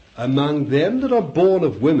 among them that are born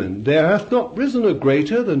of women, there hath not risen a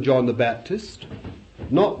greater than John the Baptist.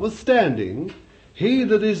 Notwithstanding, he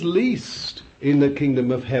that is least in the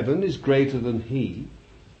kingdom of heaven is greater than he.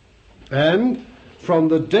 And from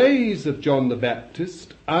the days of John the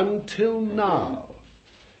Baptist until now,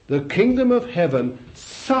 the kingdom of heaven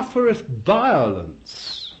suffereth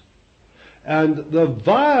violence, and the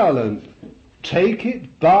violent take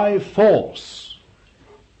it by force.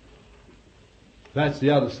 That's the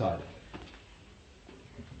other side of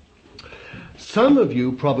it. Some of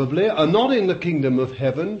you probably are not in the kingdom of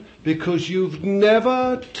heaven because you've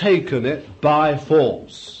never taken it by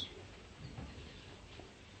force.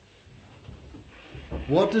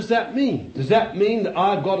 What does that mean? Does that mean that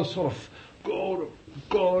I've got to sort of go to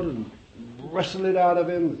God and wrestle it out of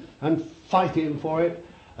him and fight him for it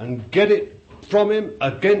and get it from him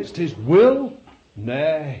against his will?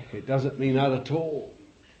 Nay, it doesn't mean that at all.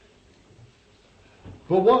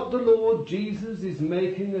 But what the Lord Jesus is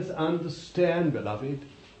making us understand, beloved,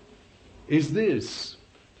 is this,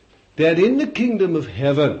 that in the kingdom of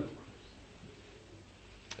heaven,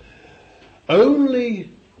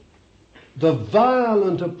 only the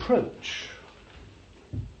violent approach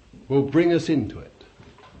will bring us into it.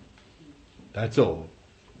 That's all.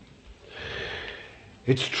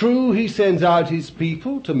 It's true he sends out his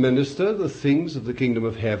people to minister the things of the kingdom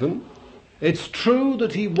of heaven. It's true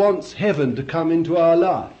that he wants heaven to come into our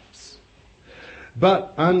lives.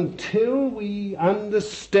 But until we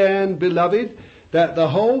understand, beloved, that the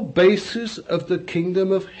whole basis of the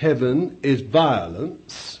kingdom of heaven is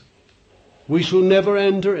violence, we shall never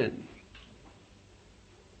enter in.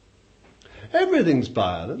 Everything's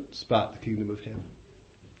violence about the kingdom of heaven.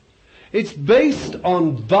 It's based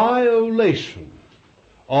on violation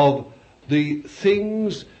of the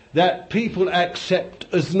things that people accept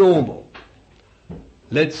as normal.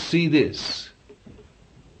 Let's see this.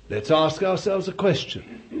 Let's ask ourselves a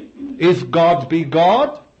question. If God be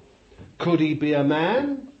God, could he be a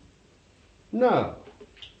man? No.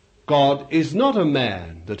 God is not a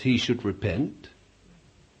man that he should repent.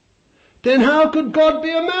 Then how could God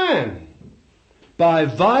be a man? By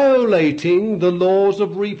violating the laws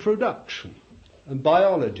of reproduction and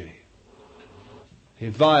biology. He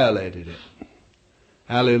violated it.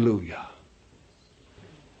 Hallelujah.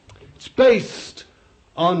 It's based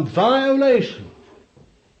on violation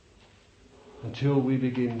until we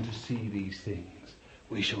begin to see these things,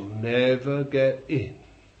 we shall never get in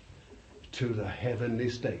to the heavenly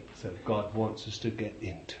states that God wants us to get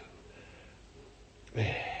into.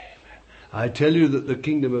 I tell you that the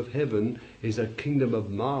kingdom of heaven is a kingdom of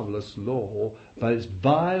marvelous law, but it's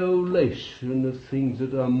violation of things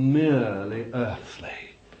that are merely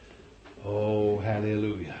earthly. Oh,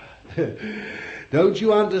 hallelujah. Don't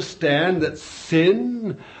you understand that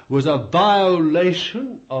sin was a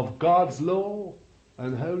violation of God's law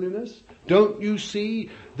and holiness? Don't you see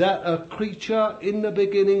that a creature in the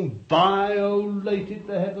beginning violated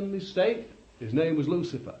the heavenly state? His name was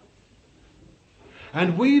Lucifer.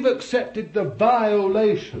 And we've accepted the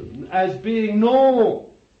violation as being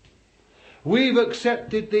normal. We've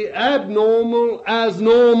accepted the abnormal as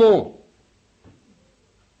normal.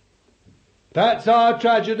 That's our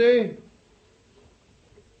tragedy.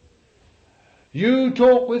 You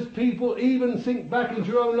talk with people, even think back into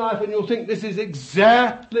your own life, and you'll think this is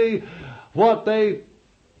exactly what they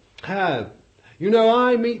have. You know,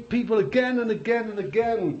 I meet people again and again and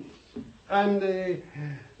again, and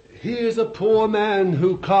here's a poor man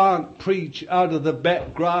who can't preach out of the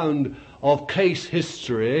background of case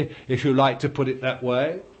history, if you like to put it that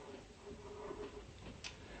way.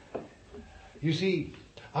 You see,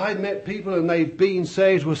 I've met people and they've been,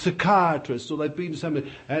 say, to a psychiatrist, or they've been to somebody,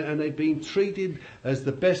 and they've been treated as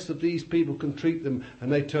the best of these people can treat them, and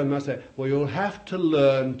they turn around and say, well, you'll have to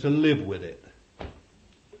learn to live with it.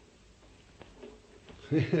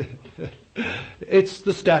 It's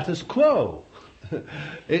the status quo.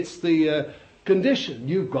 It's the condition.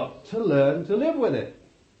 You've got to learn to live with it.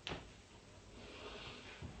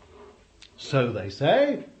 So they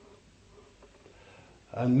say.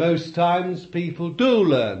 And most times people do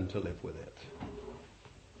learn to live with it.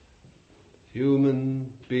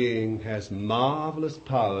 Human being has marvelous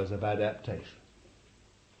powers of adaptation.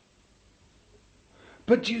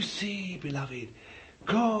 But you see, beloved,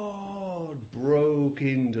 God broke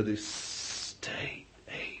into this state.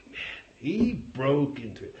 He broke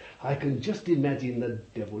into it. I can just imagine the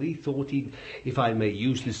devil. He thought he'd, if I may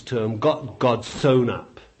use this term, got God sewn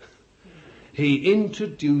up. He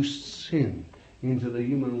introduced sin into the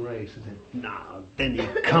human race and said, no, then he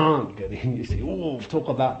can't get in. You see, oh, talk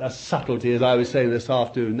about the subtlety, as I was saying this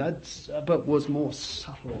afternoon. That serpent was more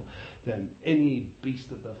subtle than any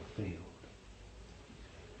beast of the field.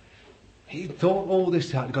 He thought all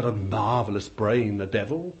this out. He'd got a marvellous brain, the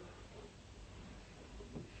devil.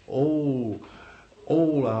 All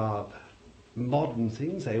our modern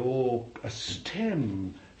things, they all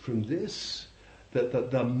stem from this,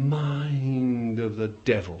 that the mind of the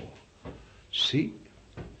devil. See?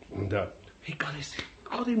 And he got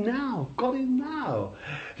him now.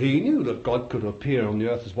 He knew that God could appear on the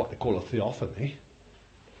earth as what they call a theophany.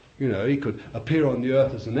 You know, he could appear on the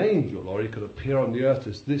earth as an angel, or he could appear on the earth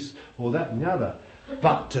as this or that and the other.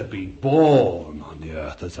 But to be born on the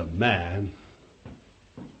earth as a man,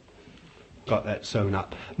 got that sewn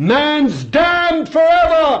up. Man's damned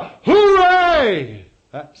forever! Hooray!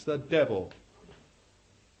 That's the devil.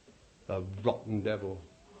 The rotten devil.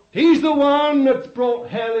 He's the one that's brought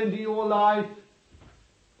hell into your life.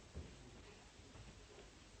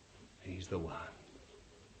 He's the one.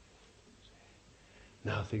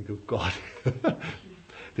 Now think of God.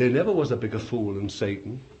 There never was a bigger fool than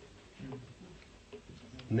Satan.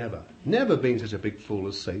 Never. Never been such a big fool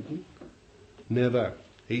as Satan. Never.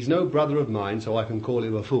 He's no brother of mine, so I can call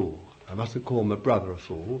him a fool. I mustn't call my brother a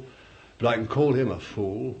fool, but I can call him a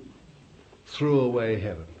fool. Threw away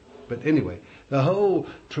heaven. But anyway, the whole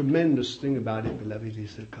tremendous thing about it, beloved,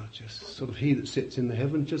 is that God just sort of, he that sits in the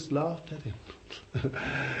heaven just laughed at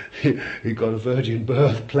him. He got a virgin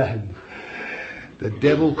birth plan. The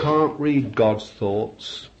devil can't read God's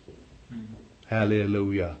thoughts.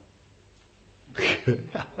 Hallelujah.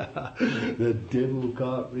 The devil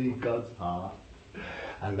can't read God's heart.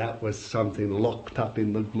 And that was something locked up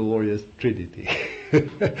in the glorious Trinity.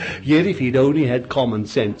 Yet if he'd only had common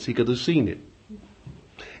sense, he could have seen it.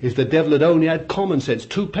 If the devil had only had common sense,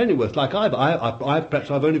 2 pennyworth, like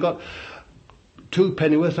perhaps I've only got 2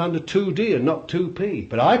 pennyworth under 2D and not 2p.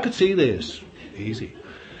 But I could see this. Easy.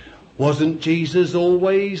 Wasn't Jesus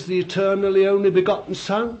always the eternally only begotten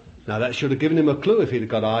Son? Now that should have given him a clue if he'd have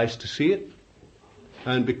got eyes to see it.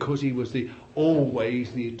 And because he was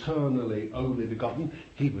always the eternally only begotten,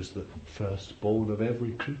 he was the firstborn of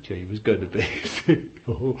every creature. He was going to be.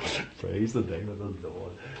 Oh, praise the name of the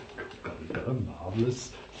Lord. God got a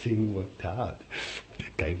marvellous thing worked out.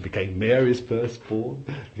 Became Mary's firstborn,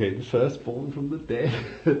 became the firstborn from the dead,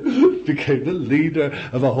 became the leader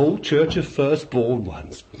of a whole church of firstborn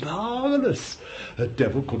ones. Marvellous. The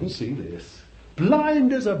devil couldn't see this.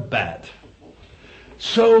 Blind as a bat.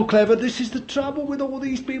 So clever. This is the trouble with all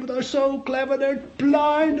these people. They're so clever. They're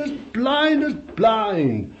blind as blind as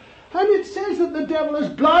blind. And it says that the devil has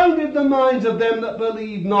blinded the minds of them that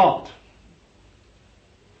believe not.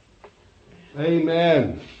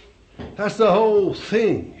 Amen. That's the whole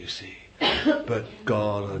thing, you see. But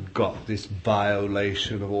God had got this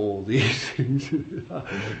violation of all these things.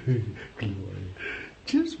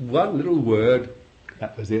 Just one little word.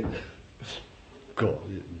 That was it.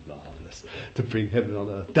 God, it was marvellous. To bring heaven on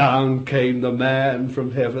earth. Down came the man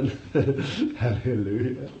from heaven.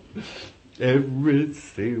 Hallelujah.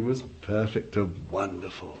 Everything was perfect and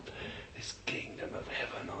wonderful. This kingdom of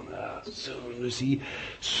heaven on earth. Soon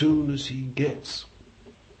as he gets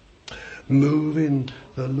moving,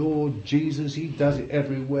 the Lord Jesus, he does it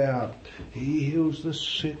everywhere. He heals the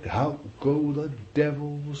sick, out go the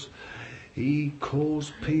devils. He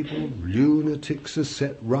calls people lunatics are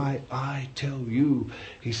set right. I tell you,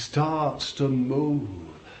 he starts to move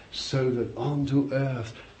so that onto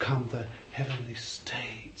earth come the heavenly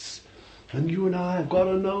states. And you and I have got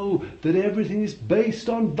to know that everything is based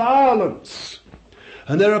on violence.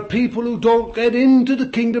 And there are people who don't get into the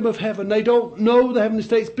kingdom of heaven. They don't know the heavenly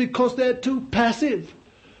states because they're too passive.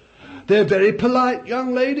 They're very polite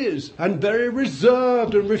young ladies and very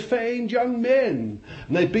reserved and refined young men.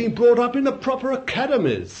 And they've been brought up in the proper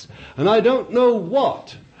academies. And I don't know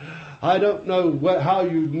what. I don't know how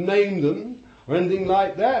you name them or anything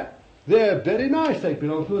like that. They're very nice. They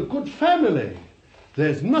belong to a good family.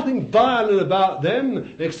 There's nothing violent about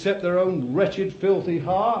them except their own wretched, filthy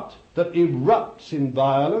heart that erupts in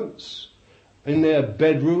violence in their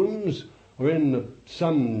bedrooms or in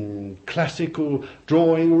some classical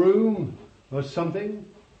drawing room or something.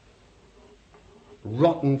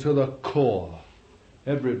 Rotten to the core.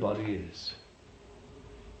 Everybody is.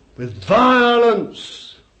 With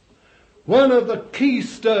violence. One of the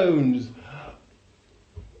keystones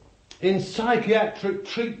in psychiatric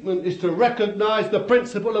treatment is to recognize the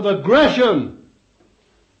principle of aggression.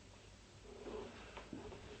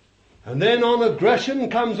 And then on aggression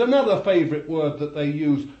comes another favourite word that they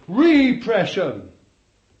use, repression.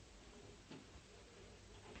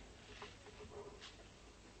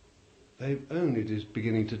 They're only just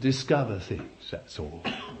beginning to discover things, that's all.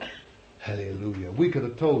 Hallelujah. We could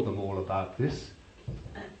have told them all about this.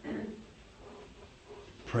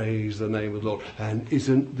 Praise the name of the Lord. And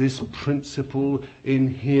isn't this principle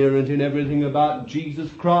inherent in everything about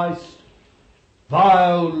Jesus Christ?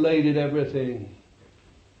 Violated everything.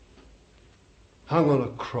 Hung on a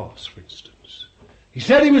cross, for instance. He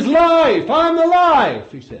said he was life. I'm the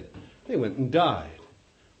life, he said. He went and died.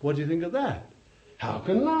 What do you think of that? How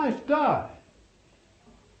can life die?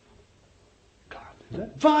 Can't do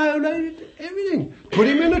that. Violated everything. Put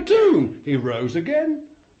him in a tomb. He rose again.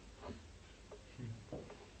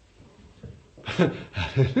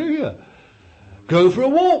 Hallelujah. Go for a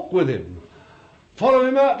walk with him. Follow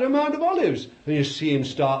him out to the Mount of Olives. And you see him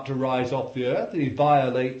start to rise off the earth. And he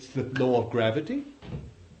violates the law of gravity.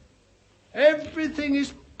 Everything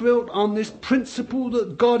is built on this principle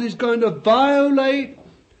that God is going to violate.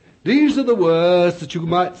 These are the words that you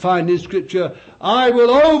might find in Scripture. I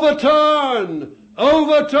will overturn,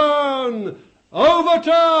 overturn,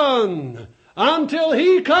 overturn, until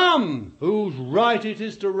he come, whose right it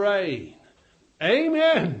is to reign.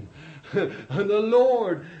 Amen. And the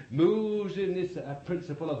Lord moves in this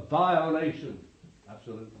principle of violation.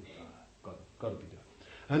 Absolutely. Got to be done.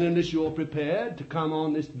 And unless you're prepared to come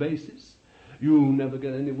on this basis, you'll never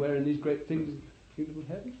get anywhere in these great things in the kingdom of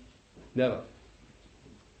heaven. Never.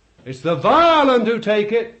 It's the violent who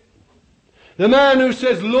take it. The man who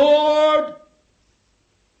says, Lord,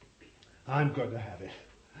 I'm going to have it.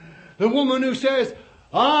 The woman who says,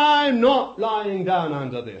 I'm not lying down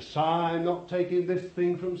under this. I'm not taking this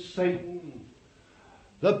thing from Satan.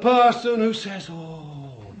 The person who says,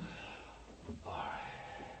 all right.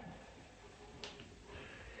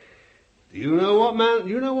 Do you know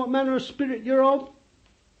what manner of spirit you're of?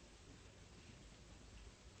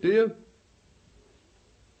 Do you?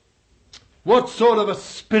 What sort of a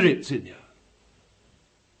spirit's in you?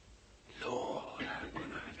 Lord, I'm going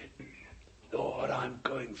to have it. Lord, I'm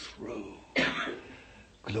going through.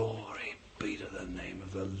 Glory be to the name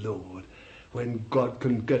of the Lord. When God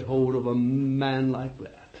can get hold of a man like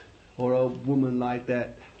that, or a woman like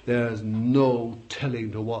that, there's no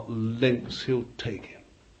telling to what lengths he'll take him.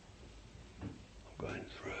 I'm going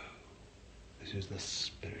through. This is the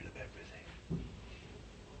spirit of everything.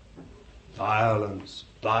 Violence,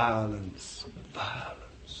 violence,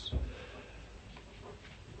 violence.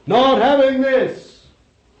 Not having this.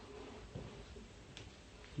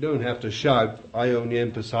 You don't have to shout. I only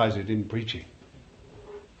emphasize it in preaching.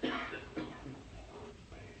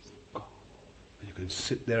 and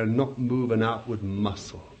sit there and not move an outward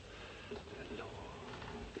muscle.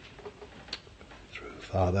 Through,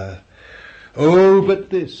 Father. Oh, but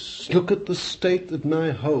this, look at the state of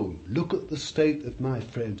my home. Look at the state of my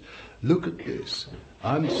friends. Look at this.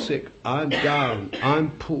 I'm sick, I'm down,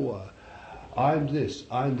 I'm poor, I'm this,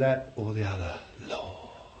 I'm that, or the other. Lord,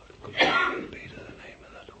 glory be to the name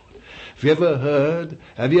of the Lord.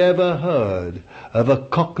 Have you ever heard of a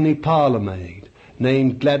Cockney parlour maid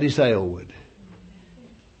named Gladys Aylward?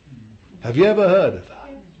 Have you ever heard of her?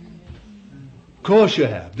 Of course you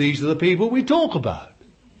have. These are the people we talk about.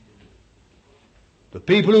 The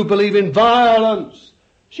people who believe in violence.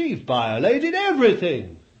 She violated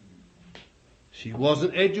everything. She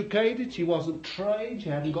wasn't educated, she wasn't trained, she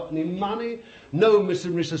hadn't got any money. No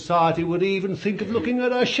missionary society would even think of looking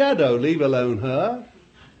at her shadow, leave alone her.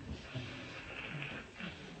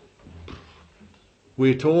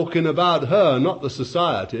 We're talking about her, not the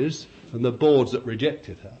societies and the boards that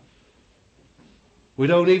rejected her. We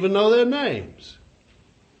don't even know their names.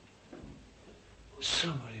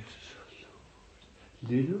 Somebody,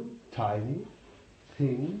 little, tiny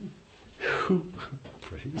thing.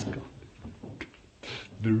 Praise God.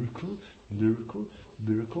 Miracle, miracle,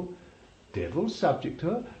 miracle. Devil subject to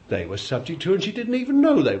her. They were subject to her and she didn't even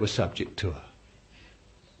know they were subject to her.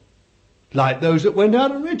 Like those that went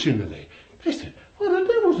out originally. They said, well, the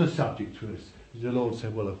devils are subject to us. The Lord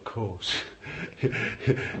said, well, of course.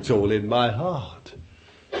 It's all in my heart.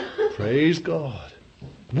 Praise God.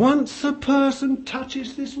 Once a person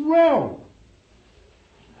touches this realm,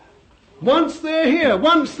 once they're here,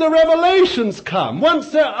 once the revelations come, once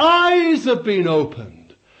their eyes have been opened,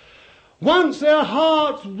 once their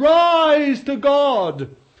hearts rise to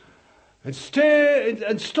God and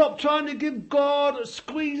stop trying to give God,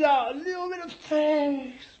 squeeze out a little bit of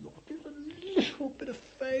faith, just a little bit of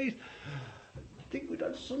faith, I think we've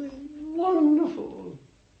done something wonderful.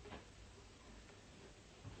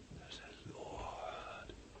 I said,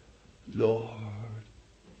 Lord,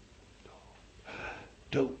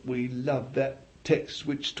 don't we love that text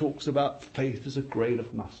which talks about faith as a grain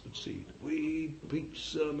of mustard seed? We preach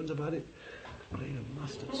sermons about it. Grain of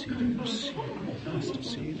mustard seed. You see mustard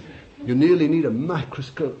seed. You nearly need a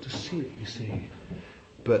microscope to see it, you see.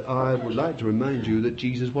 But I would like to remind you that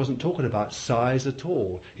Jesus wasn't talking about size at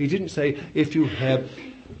all. He didn't say if you have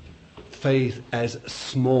faith as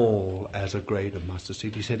small as a grain of mustard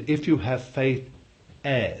seed. He said if you have faith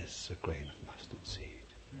as a grain of mustard seed.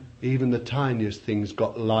 Even the tiniest thing's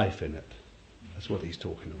got life in it. That's what he's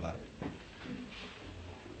talking about.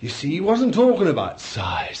 You see, he wasn't talking about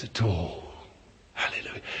size at all.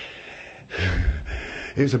 Hallelujah.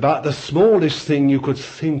 It was about the smallest thing you could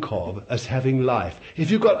think of as having life. If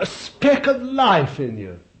you've got a speck of life in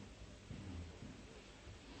you.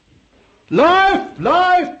 Life!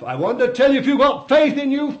 Life! I want to tell you, if you've got faith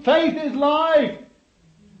in you, faith is life.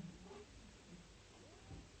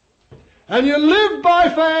 And you live by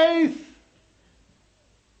faith.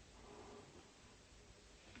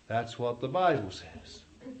 That's what the Bible says.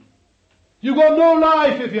 You've got no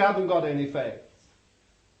life if you haven't got any faith.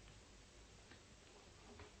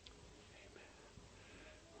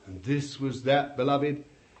 And this was that, beloved,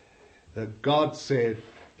 that God said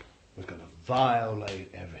was going to violate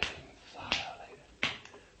everything. Violate it.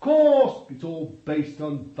 Of course, it's all based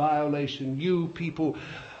on violation. You people,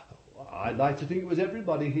 I'd like to think it was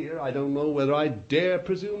everybody here. I don't know whether I dare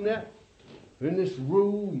presume that. In this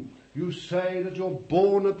room, you say that you're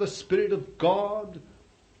born of the Spirit of God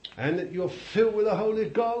and that you're filled with the Holy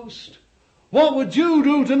Ghost. What would you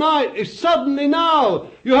do tonight if suddenly now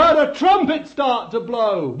you heard a trumpet start to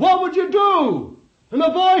blow? What would you do? And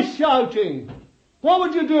a voice shouting. What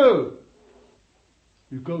would you do?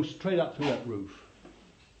 You'd go straight up to that roof.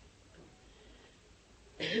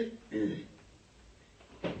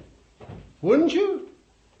 Wouldn't you?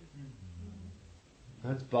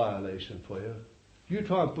 That's violation for you. You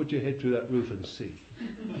try and put your head through that roof and see.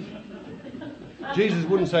 Jesus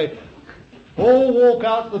wouldn't say, "Oh, walk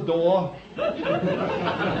out the door."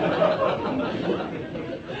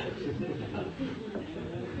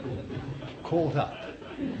 Caught up.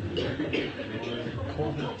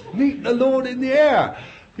 Caught up. Meet the Lord in the air.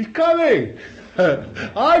 He's coming.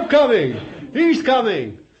 I'm coming. He's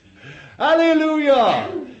coming. Hallelujah.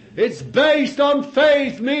 It's based on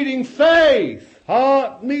faith meeting faith.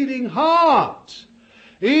 Heart meeting heart.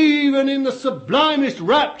 Even in the sublimest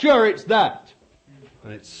rapture, it's that.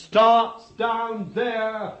 And it starts down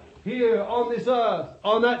there, here on this earth,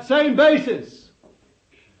 on that same basis.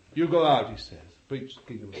 You go out, he says. Preach the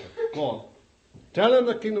kingdom of God. Go on. Tell him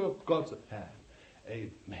the kingdom of God's at hand.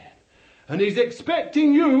 Amen. And he's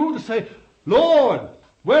expecting you to say, "Lord,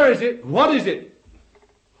 where is it? What is it?"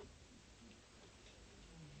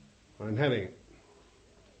 I'm having it.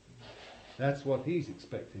 That's what he's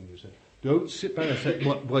expecting you to say. Don't sit back and say,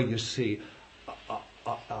 well, you see,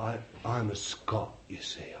 I'm a Scot, you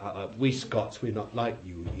see. We Scots, we're not like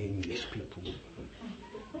you English people.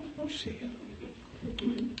 You see.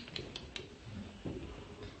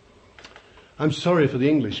 I'm sorry for the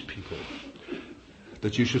English people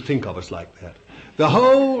that you should think of us like that. The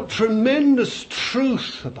whole tremendous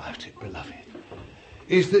truth about it, beloved,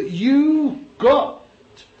 is that you got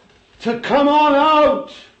to come on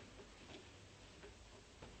out.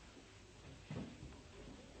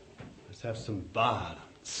 Let's have some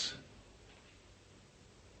violence.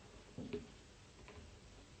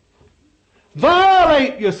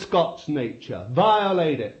 Violate your Scots nature.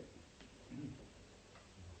 Violate it.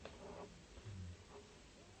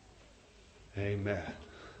 Amen.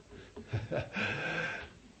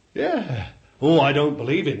 Yeah. Oh, I don't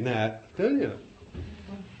believe in that, don't you?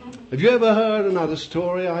 Have you ever heard another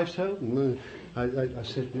story I've told? I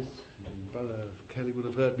said this. Brother Kelly would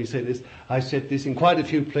have heard me say this. I said this in quite a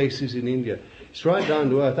few places in India. It's right down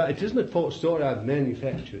to earth. It isn't a story I've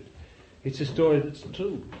manufactured. It's a story that's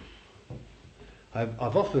true.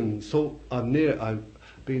 I've often thought I've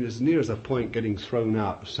been as near as a point getting thrown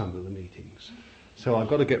out of some of the meetings. So I've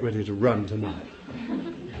got to get ready to run tonight.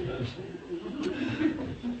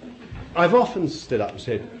 I've often stood up and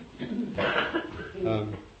said,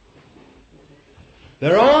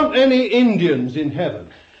 there aren't any Indians in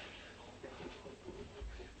heaven.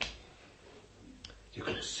 You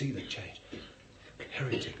can see the change.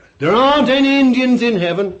 Heretic. There aren't any Indians in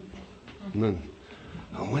heaven. None.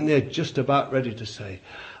 And when they're just about ready to say,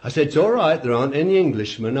 I said, it's all right, there aren't any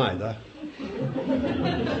Englishmen either.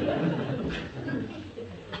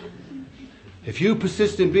 If you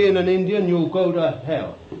persist in being an Indian, you'll go to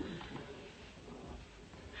hell.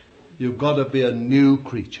 You've got to be a new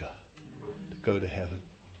creature to go to heaven.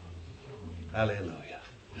 Hallelujah.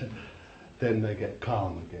 Then they get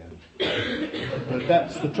calm again. But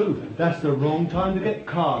that's the truth. That's the wrong time to get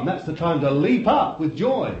calm. That's the time to leap up with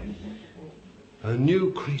joy. A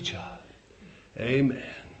new creature. Amen.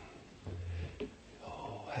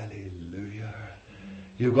 Oh, hallelujah.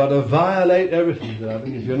 You've got to violate everything, beloved.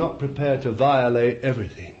 If you're not prepared to violate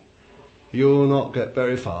everything, you'll not get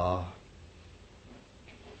very far.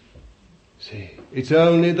 See, it's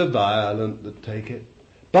only the violent that take it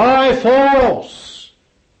by force.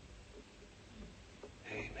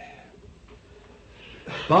 Amen.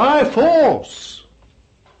 By force.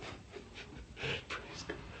 Praise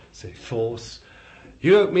God. Say force.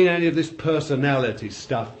 You don't mean any of this personality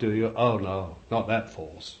stuff, do you? Oh no, not that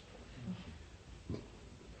force.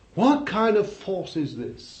 What kind of force is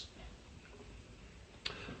this?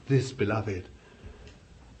 This, beloved,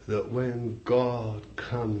 that when God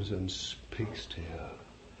comes and speaks to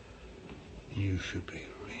you, you should be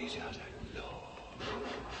reading out, Lord.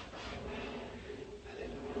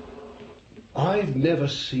 I've never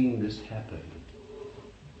seen this happen,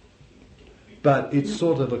 but it's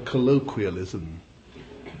sort of a colloquialism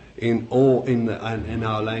in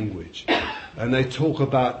our language, and they talk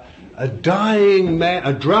about a dying man,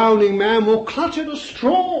 a drowning man will clutch at a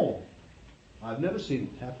straw. I've never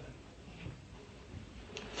seen it happen.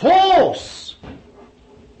 Force!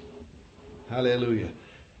 Hallelujah.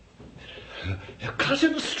 He'll clutch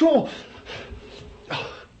at a straw.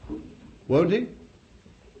 Won't he?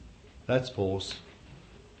 That's force.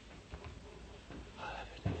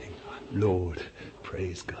 Lord,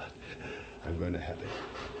 praise God. I'm going to have it.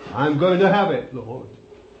 I'm going to have it, Lord.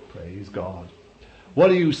 Praise God. What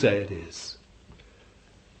do you say it is?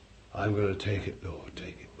 I'm going to take it, Lord.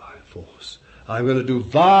 Take it by force. I'm going to do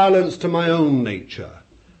violence to my own nature.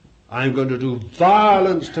 I'm going to do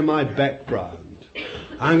violence to my background.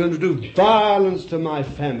 I'm going to do violence to my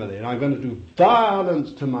family. And I'm going to do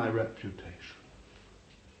violence to my reputation.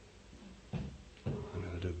 I'm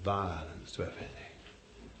going to do violence to everything.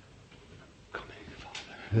 Come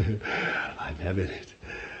in, Father. I'm having it.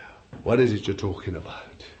 What is it you're talking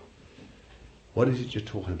about? What is it you're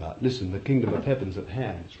talking about? Listen, the kingdom of heaven's at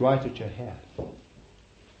hand. It's right at your hand.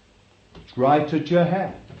 It's right at your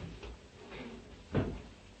hand. Amen.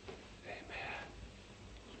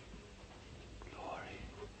 Glory.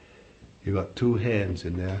 You've got two hands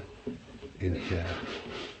in there, in here.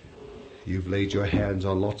 You've laid your hands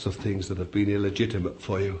on lots of things that have been illegitimate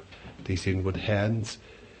for you. These inward hands.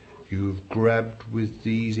 You've grabbed with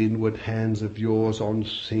these inward hands of yours on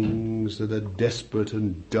things that are desperate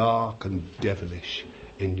and dark and devilish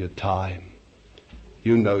in your time.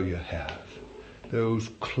 You know you have. Those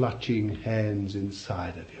clutching hands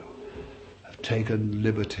inside of you have taken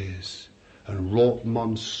liberties and wrought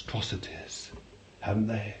monstrosities, haven't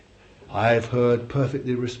they? I've heard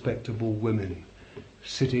perfectly respectable women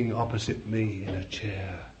sitting opposite me in a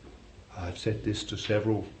chair. I've said this to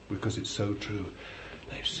several because it's so true.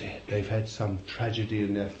 They've said they've had some tragedy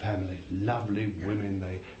in their family. Lovely women,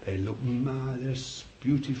 they look they're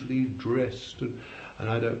beautifully dressed and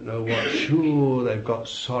I don't know what. Sure, they've got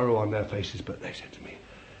sorrow on their faces, but they said to me,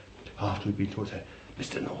 after we'd been taught,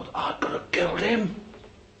 Mr. North, I could have killed him.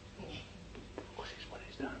 What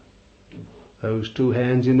he's done. Those two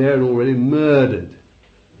hands in there had already murdered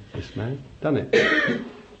this man, done it.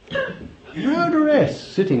 A murderess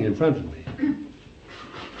sitting in front of me.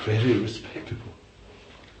 Very respectable.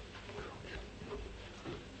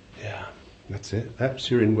 Yeah, that's it. That's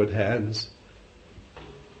your inward hands.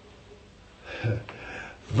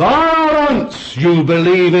 Violence! You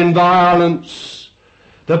believe in violence.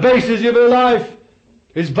 The basis of your life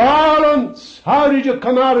is violence. How did you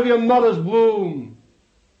come out of your mother's womb?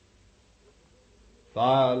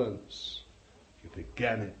 Violence. You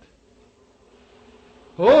began it.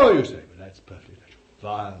 Oh, you say, but that's perfectly natural.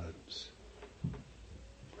 Violence.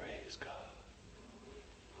 Praise God.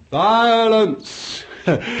 Violence.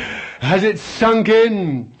 Has it sunk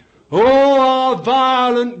in? Oh, our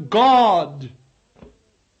violent God.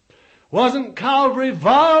 Wasn't Calvary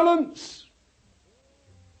violence?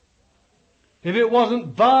 If it wasn't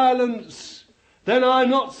violence, then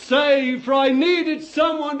I'm not saved, for I needed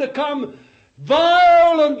someone to come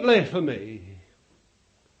violently for me.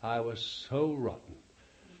 I was so rotten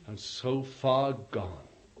and so far gone.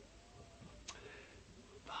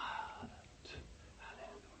 Violent.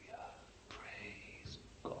 Hallelujah. Praise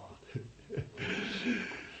God.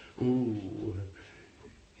 Ooh,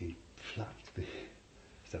 he plucked me.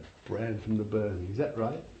 It's a brand from the burning. Is that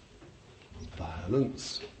right? It's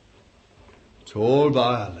violence. It's all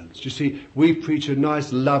violence. You see, we preach a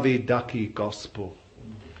nice lovey-ducky gospel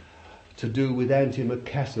to do with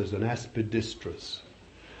antimacassars and aspidistras.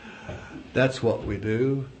 That's what we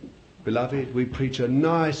do, beloved. We preach a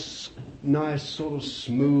nice sort of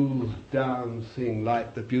smooth down thing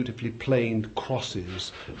like the beautifully planed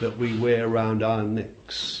crosses that we wear around our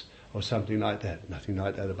necks or something like that. Nothing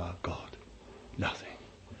like that about God. Nothing.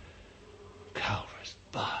 Calvary's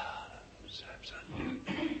violence,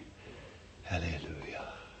 absolutely.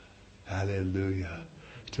 Hallelujah. Hallelujah.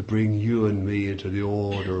 To bring you and me into the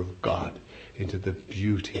order of God, into the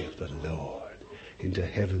beauty of the Lord, into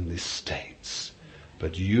heavenly states.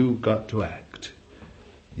 But you got to act.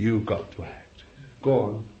 You got to act. Go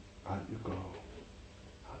on. Out you go.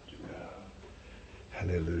 Out you go.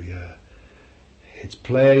 Hallelujah. It's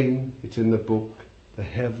plain. It's in the book. The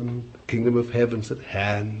kingdom of heaven's at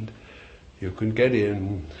hand. You can get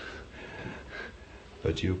in.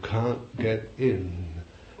 But you can't get in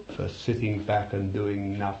for sitting back and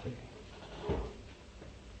doing nothing.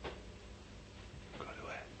 Got to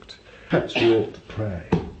act. Perhaps we ought to pray.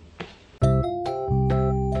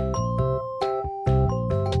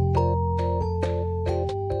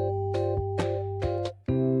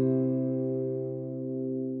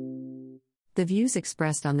 The views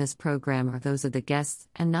expressed on this program are those of the guests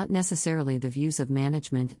and not necessarily the views of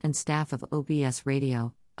management and staff of OBS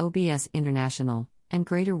Radio, OBS International, and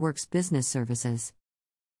Greater Works Business Services.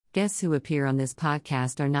 Guests who appear on this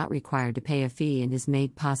podcast are not required to pay a fee and is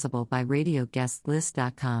made possible by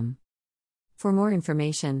RadioGuestList.com. For more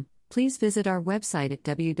information, please visit our website at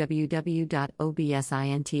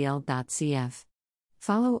www.obsintl.cf.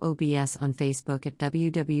 Follow OBS on Facebook at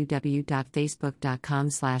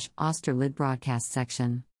www.facebook.com/Austerlid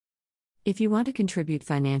section. If you want to contribute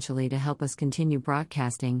financially to help us continue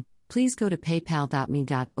broadcasting, please go to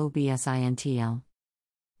paypal.me/obsintl.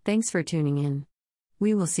 Thanks for tuning in.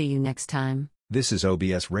 We will see you next time. This is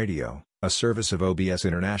OBS Radio, a service of OBS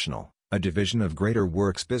International, a division of Greater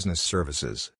Works Business Services.